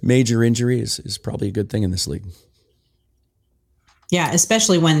major injury is probably a good thing in this league. Yeah.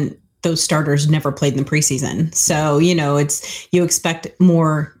 Especially when those starters never played in the preseason. So, you expect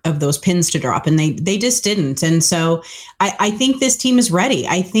more of those pins to drop and they just didn't. And so I think this team is ready.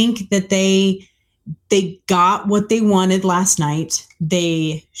 I think that they got what they wanted last night.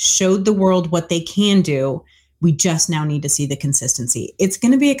 They showed the world what they can do. We just now need to see the consistency. It's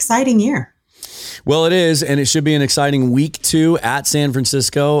going to be an exciting year. Well, it is, and it should be an exciting week 2 at San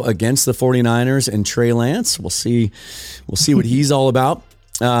Francisco against the 49ers and Trey Lance. We'll see what he's all about.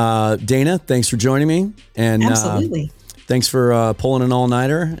 Dana, thanks for joining me. And absolutely. Thanks for pulling an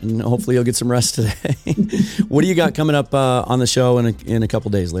all-nighter, and hopefully you'll get some rest today. What do you got coming up on the show in a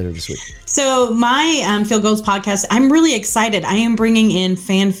couple days later this week? So my Field Goals podcast, I'm really excited. I am bringing in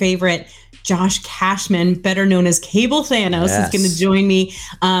fan favorite Josh Cashman, better known as Cable Thanos, is going to join me.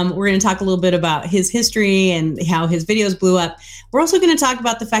 We're going to talk a little bit about his history and how his videos blew up. We're also going to talk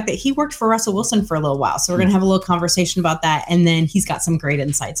about the fact that he worked for Russell Wilson for a little while. So we're going to have a little conversation about that. And then he's got some great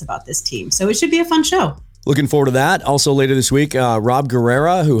insights about this team. So it should be a fun show. Looking forward to that. Also later this week, Rob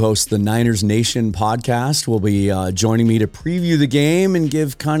Guerrera, who hosts the Niners Nation podcast, will be joining me to preview the game and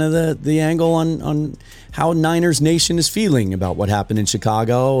give kind of the angle on how Niners Nation is feeling about what happened in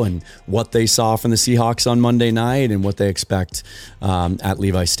Chicago and what they saw from the Seahawks on Monday night and what they expect at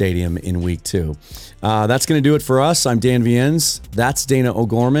Levi Stadium in week 2. That's going to do it for us. I'm Dan Viennes. That's Dana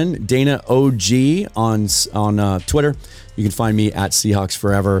O'Gorman. Dana OG on Twitter. You can find me at Seahawks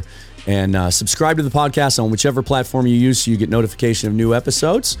Forever. And subscribe to the podcast on whichever platform you use so you get notification of new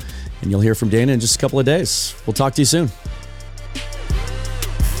episodes. And you'll hear from Dana in just a couple of days. We'll talk to you soon.